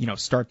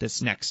 start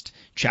this next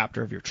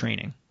chapter of your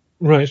training.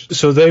 Right.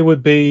 So they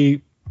would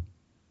be,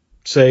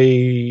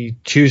 say,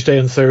 Tuesday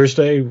and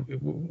Thursday,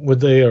 would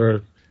they,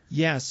 or?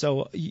 Yeah.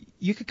 So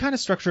you could kind of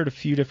structure it a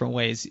few different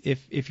ways.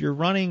 If you're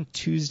running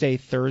Tuesday,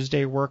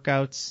 Thursday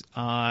workouts,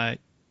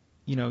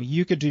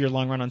 you could do your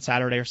long run on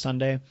Saturday or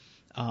Sunday.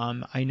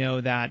 I know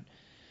that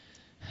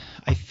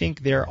I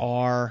think there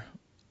are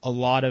a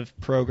lot of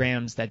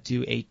programs that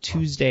do a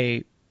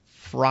Tuesday,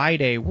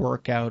 Friday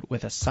workout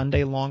with a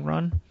Sunday long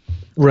run.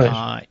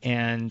 Right.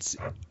 And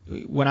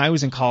when I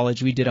was in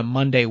college, we did a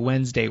Monday,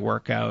 Wednesday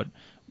workout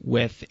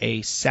with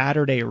a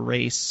Saturday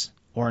race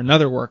or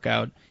another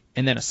workout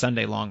and then a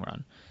Sunday long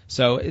run.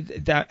 So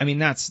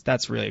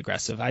that's really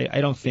aggressive. I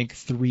don't think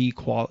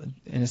and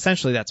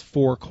essentially that's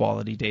 4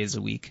 quality days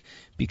a week,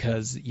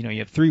 because, you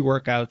have 3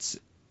 workouts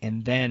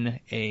and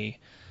then a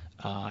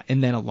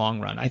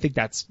long run. I think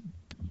that's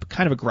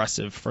kind of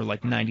aggressive for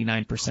like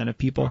 99% of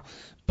people.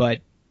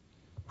 But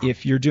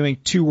if you're doing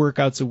 2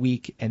 workouts a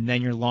week and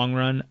then your long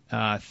run,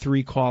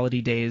 3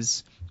 quality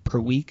days per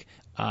week,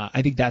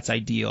 I think that's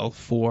ideal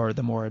for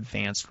the more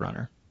advanced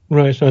runner.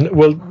 Right. And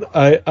well,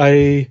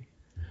 I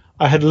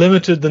had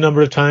limited the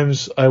number of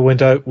times I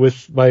went out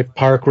with my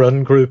park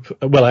run group.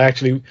 Well, I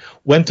actually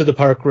went to the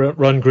park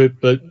run group,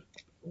 but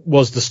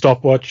was the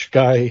stopwatch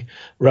guy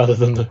rather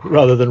than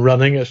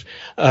running it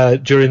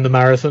during the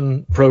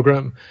marathon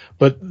program.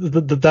 But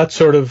that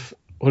sort of,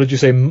 what did you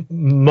say,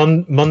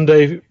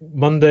 Monday,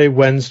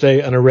 Wednesday,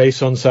 and a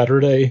race on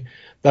Saturday.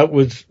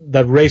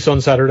 That race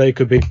on Saturday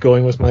could be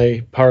going with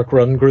my park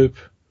run group.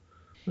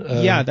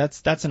 Yeah,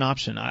 that's an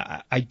option.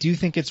 I do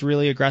think it's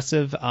really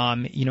aggressive.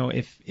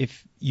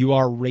 If you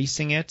are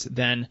racing it,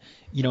 then,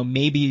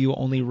 maybe you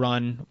only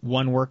run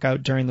one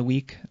workout during the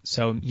week.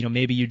 So,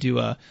 maybe you do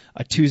a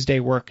Tuesday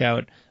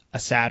workout, a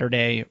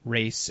Saturday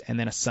race, and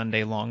then a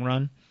Sunday long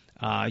run.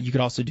 You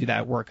could also do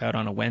that workout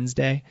on a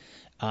Wednesday.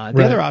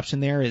 The other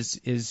option there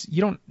is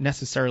you don't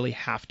necessarily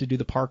have to do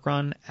the park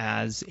run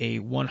as a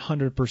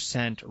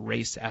 100%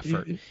 race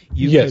effort.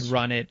 You could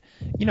run it,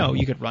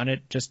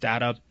 just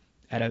at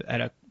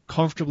a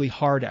comfortably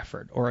hard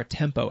effort or a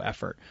tempo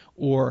effort,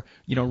 or,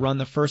 run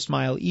the first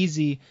mile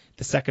easy,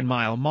 the second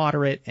mile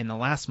moderate, and the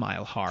last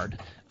mile hard.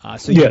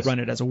 So you run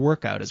it as a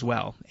workout as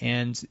well.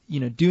 And,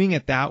 doing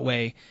it that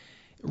way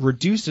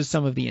reduces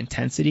some of the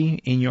intensity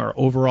in your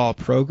overall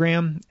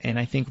program, and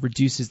I think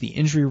reduces the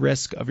injury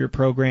risk of your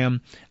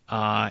program,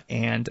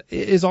 and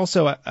is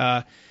also,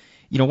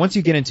 once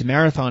you get into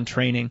marathon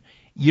training,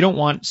 you don't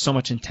want so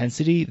much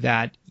intensity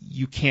that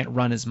you can't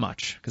run as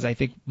much, because I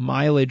think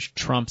mileage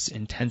trumps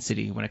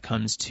intensity when it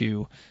comes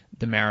to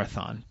the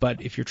marathon.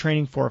 But if you're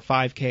training for a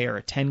 5K or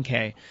a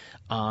 10K,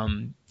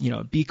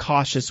 be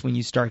cautious when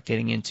you start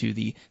getting into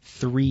the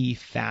 3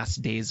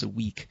 fast days a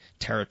week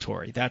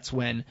territory. That's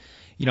when,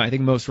 I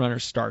think most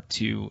runners start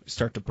to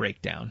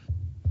break down.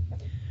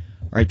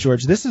 All right,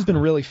 George, this has been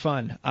really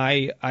fun.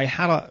 I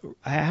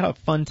had a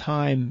fun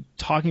time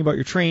talking about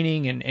your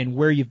training and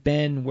where you've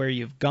been, where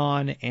you've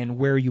gone, and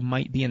where you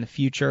might be in the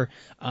future.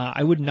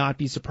 I would not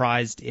be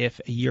surprised if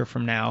a year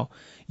from now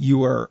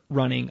you are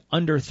running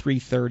under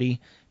 3:30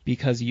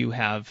 because you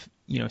have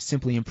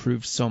simply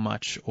improved so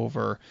much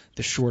over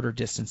the shorter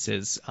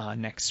distances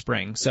next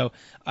spring. So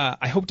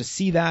I hope to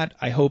see that.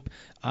 I hope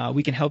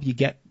we can help you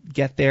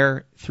get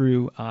there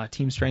through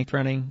Team Strength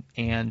Running.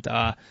 And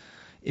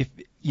if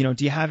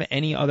do you have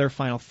any other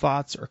final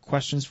thoughts or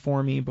questions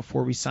for me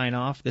before we sign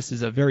off? This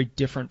is a very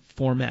different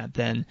format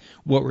than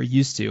what we're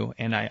used to,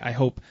 and I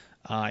hope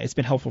it's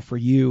been helpful for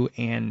you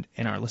and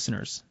our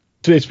listeners.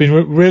 It's been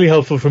really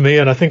helpful for me,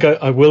 and I think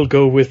I will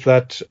go with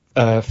that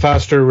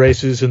faster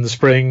races in the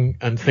spring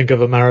and think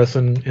of a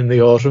marathon in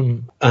the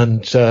autumn.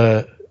 And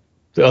the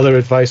other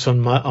advice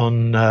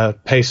on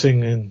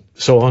pacing and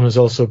so on has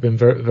also been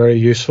very, very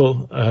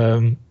useful.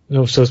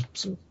 So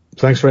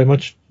thanks very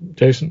much,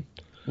 Jason.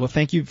 Well,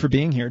 thank you for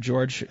being here,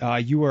 George.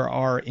 You are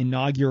our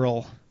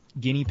inaugural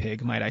guinea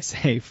pig, might I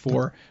say,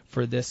 for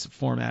this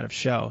format of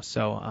show.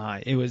 So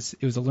it was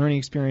a learning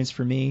experience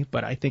for me,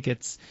 but I think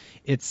it's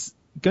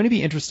going to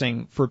be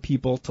interesting for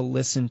people to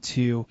listen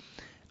to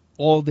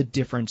all the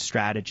different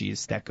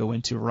strategies that go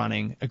into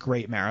running a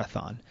great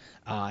marathon.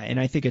 And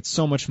I think it's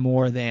so much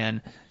more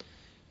than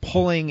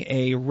pulling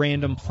a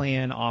random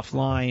plan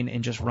offline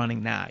and just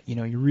running that.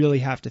 You really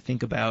have to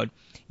think about,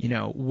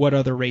 what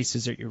other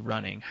races are you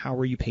running? How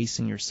are you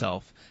pacing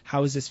yourself?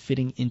 How is this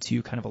fitting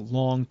into kind of a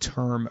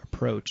long-term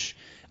approach?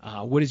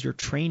 What is your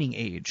training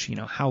age?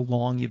 How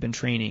long you've been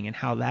training and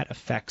how that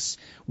affects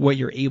what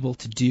you're able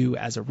to do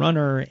as a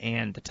runner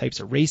and the types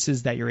of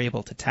races that you're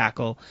able to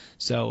tackle.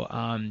 So,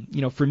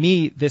 for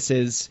me, this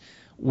is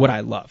what I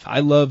love. I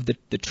love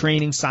the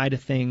training side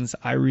of things.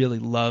 I really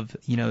love,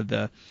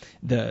 the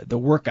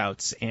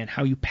workouts and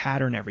how you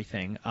pattern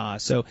everything.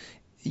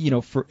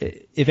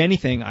 If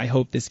anything, I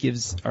hope this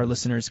gives our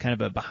listeners kind of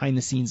a behind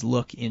the scenes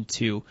look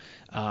into,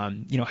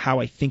 how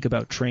I think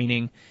about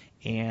training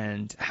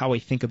and how I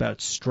think about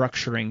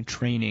structuring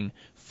training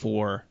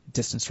for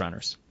distance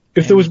runners.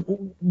 If there was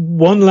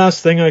one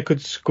last thing I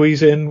could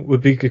squeeze in,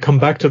 would be to come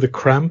back to the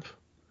cramp.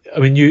 I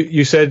mean,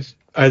 you said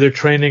either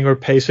training or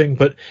pacing,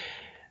 but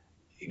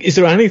is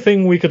there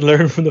anything we could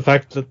learn from the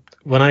fact that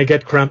when I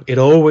get cramp, it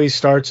always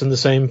starts in the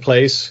same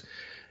place?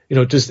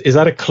 Is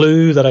that a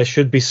clue that I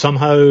should be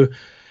somehow,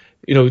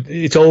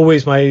 it's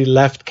always my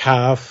left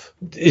calf?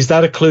 Is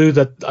that a clue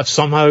that I've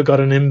somehow got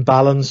an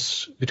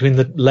imbalance between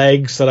the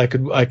legs that I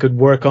could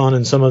work on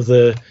in some of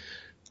the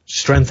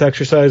strength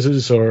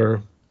exercises?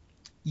 Or?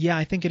 Yeah,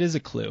 I think it is a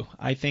clue.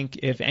 I think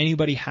if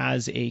anybody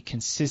has a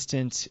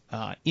consistent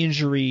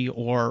injury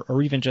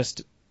or even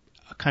just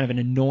kind of an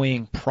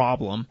annoying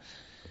problem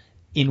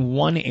in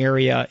one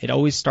area, it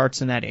always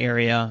starts in that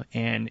area,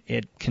 and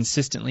it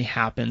consistently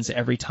happens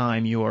every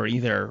time you're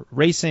either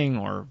racing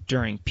or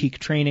during peak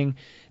training,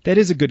 that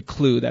is a good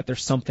clue that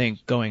there's something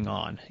going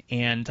on.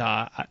 And,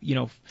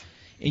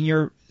 in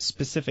your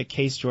specific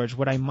case, George,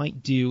 what I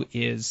might do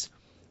is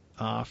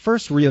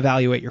first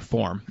reevaluate your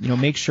form.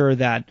 Make sure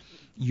that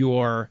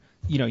you're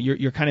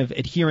kind of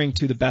adhering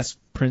to the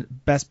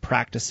best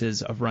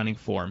practices of running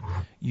form.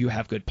 You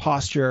have good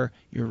posture,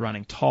 you're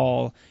running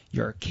tall,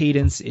 your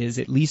cadence is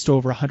at least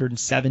over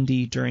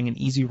 170 during an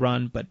easy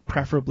run, but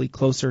preferably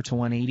closer to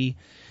 180.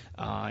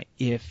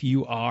 If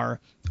you are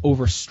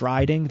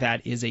overstriding,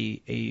 that is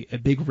a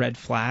big red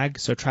flag.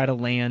 So try to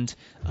land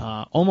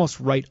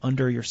almost right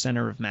under your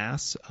center of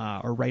mass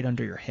or right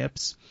under your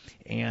hips.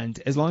 And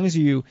as long as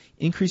you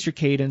increase your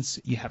cadence,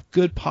 you have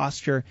good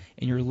posture,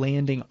 and you're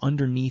landing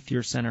underneath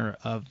your center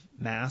of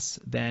mass,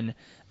 then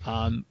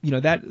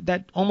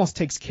that almost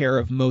takes care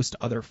of most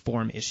other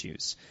form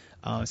issues.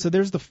 So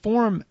there's the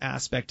form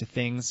aspect of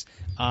things.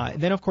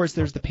 Then, of course,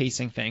 there's the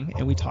pacing thing,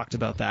 and we talked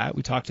about that.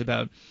 We talked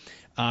about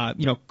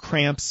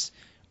cramps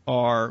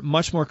are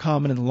much more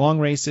common in long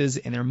races,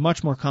 and they're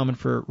much more common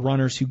for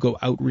runners who go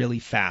out really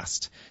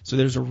fast. So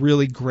there's a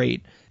really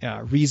great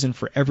reason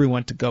for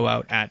everyone to go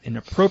out at an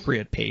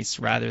appropriate pace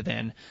rather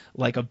than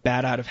like a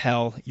bat out of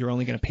hell. You're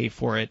only going to pay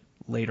for it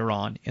later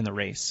on in the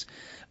race.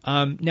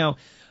 Now,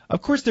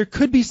 of course, there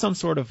could be some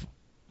sort of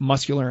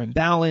muscular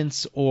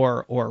imbalance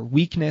or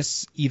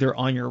weakness either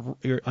on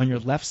your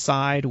left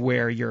side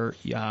where it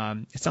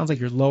sounds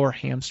like your lower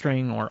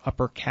hamstring or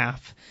upper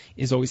calf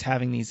is always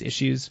having these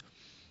issues.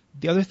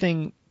 The other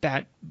thing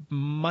that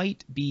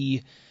might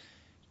be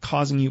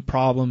causing you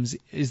problems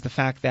is the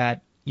fact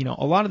that,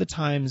 a lot of the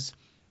times,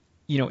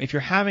 if you're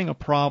having a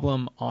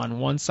problem on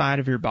one side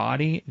of your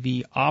body,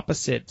 the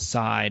opposite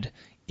side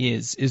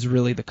is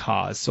really the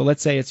cause. So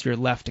let's say it's your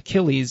left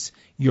Achilles,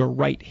 your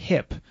right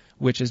hip,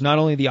 which is not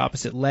only the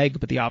opposite leg,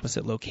 but the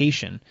opposite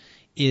location,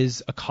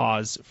 is a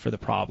cause for the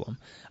problem.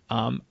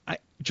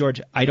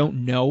 George, I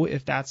don't know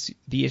if that's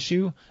the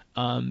issue.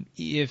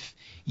 If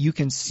you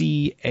can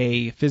see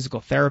a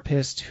physical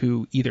therapist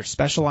who either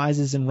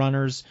specializes in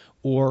runners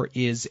or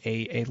is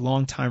a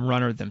longtime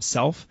runner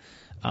themselves,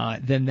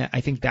 then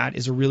I think that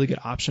is a really good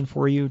option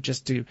for you,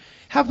 just to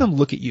have them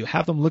look at you,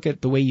 have them look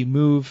at the way you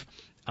move,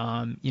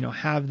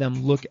 have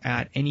them look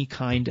at any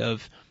kind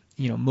of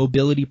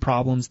mobility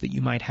problems that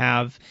you might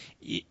have.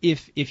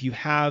 If you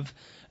have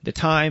the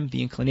time,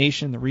 the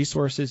inclination, the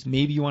resources,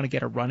 maybe you want to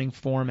get a running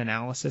form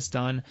analysis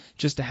done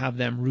just to have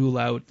them rule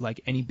out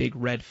like any big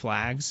red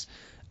flags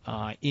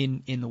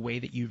in the way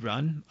that you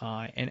run.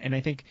 And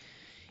I think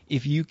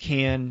if you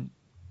can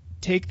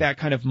take that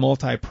kind of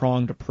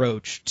multi-pronged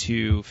approach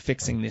to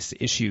fixing this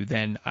issue,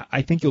 then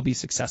I think you'll be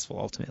successful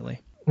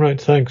ultimately.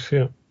 Right. Thanks.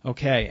 Yeah.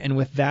 Okay. And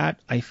with that,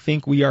 I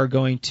think we are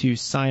going to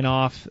sign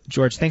off.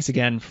 George, thanks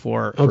again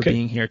for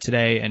being here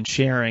today and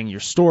sharing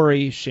your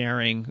story,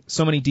 sharing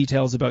so many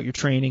details about your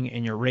training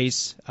and your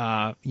race.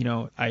 I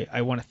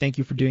want to thank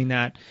you for doing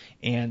that,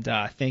 and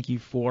thank you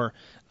for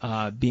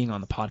being on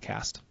the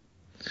podcast.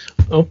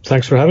 Oh,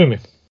 thanks for having me.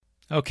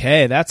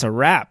 Okay, that's a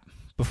wrap.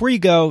 Before you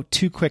go,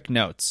 2 quick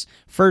notes.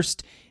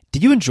 First,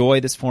 did you enjoy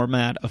this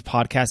format of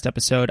podcast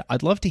episode?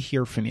 I'd love to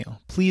hear from you.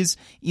 Please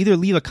either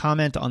leave a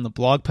comment on the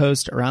blog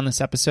post around this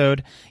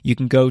episode. You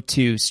can go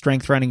to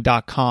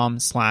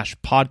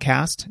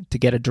strengthrunning.com/podcast to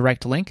get a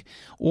direct link,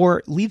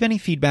 or leave any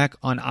feedback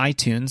on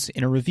iTunes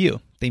in a review.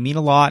 They mean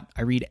a lot.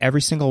 I read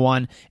every single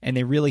one, and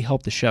they really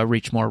help the show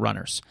reach more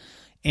runners.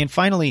 And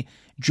finally,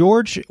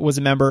 George was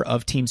a member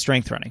of Team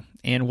Strength Running.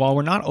 And while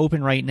we're not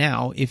open right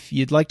now, if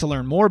you'd like to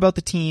learn more about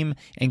the team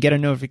and get a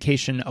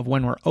notification of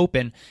when we're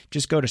open,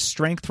 just go to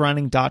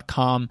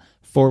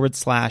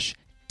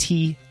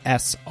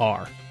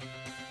strengthrunning.com/TSR.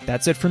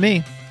 That's it for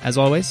me. As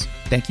always,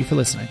 thank you for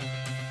listening.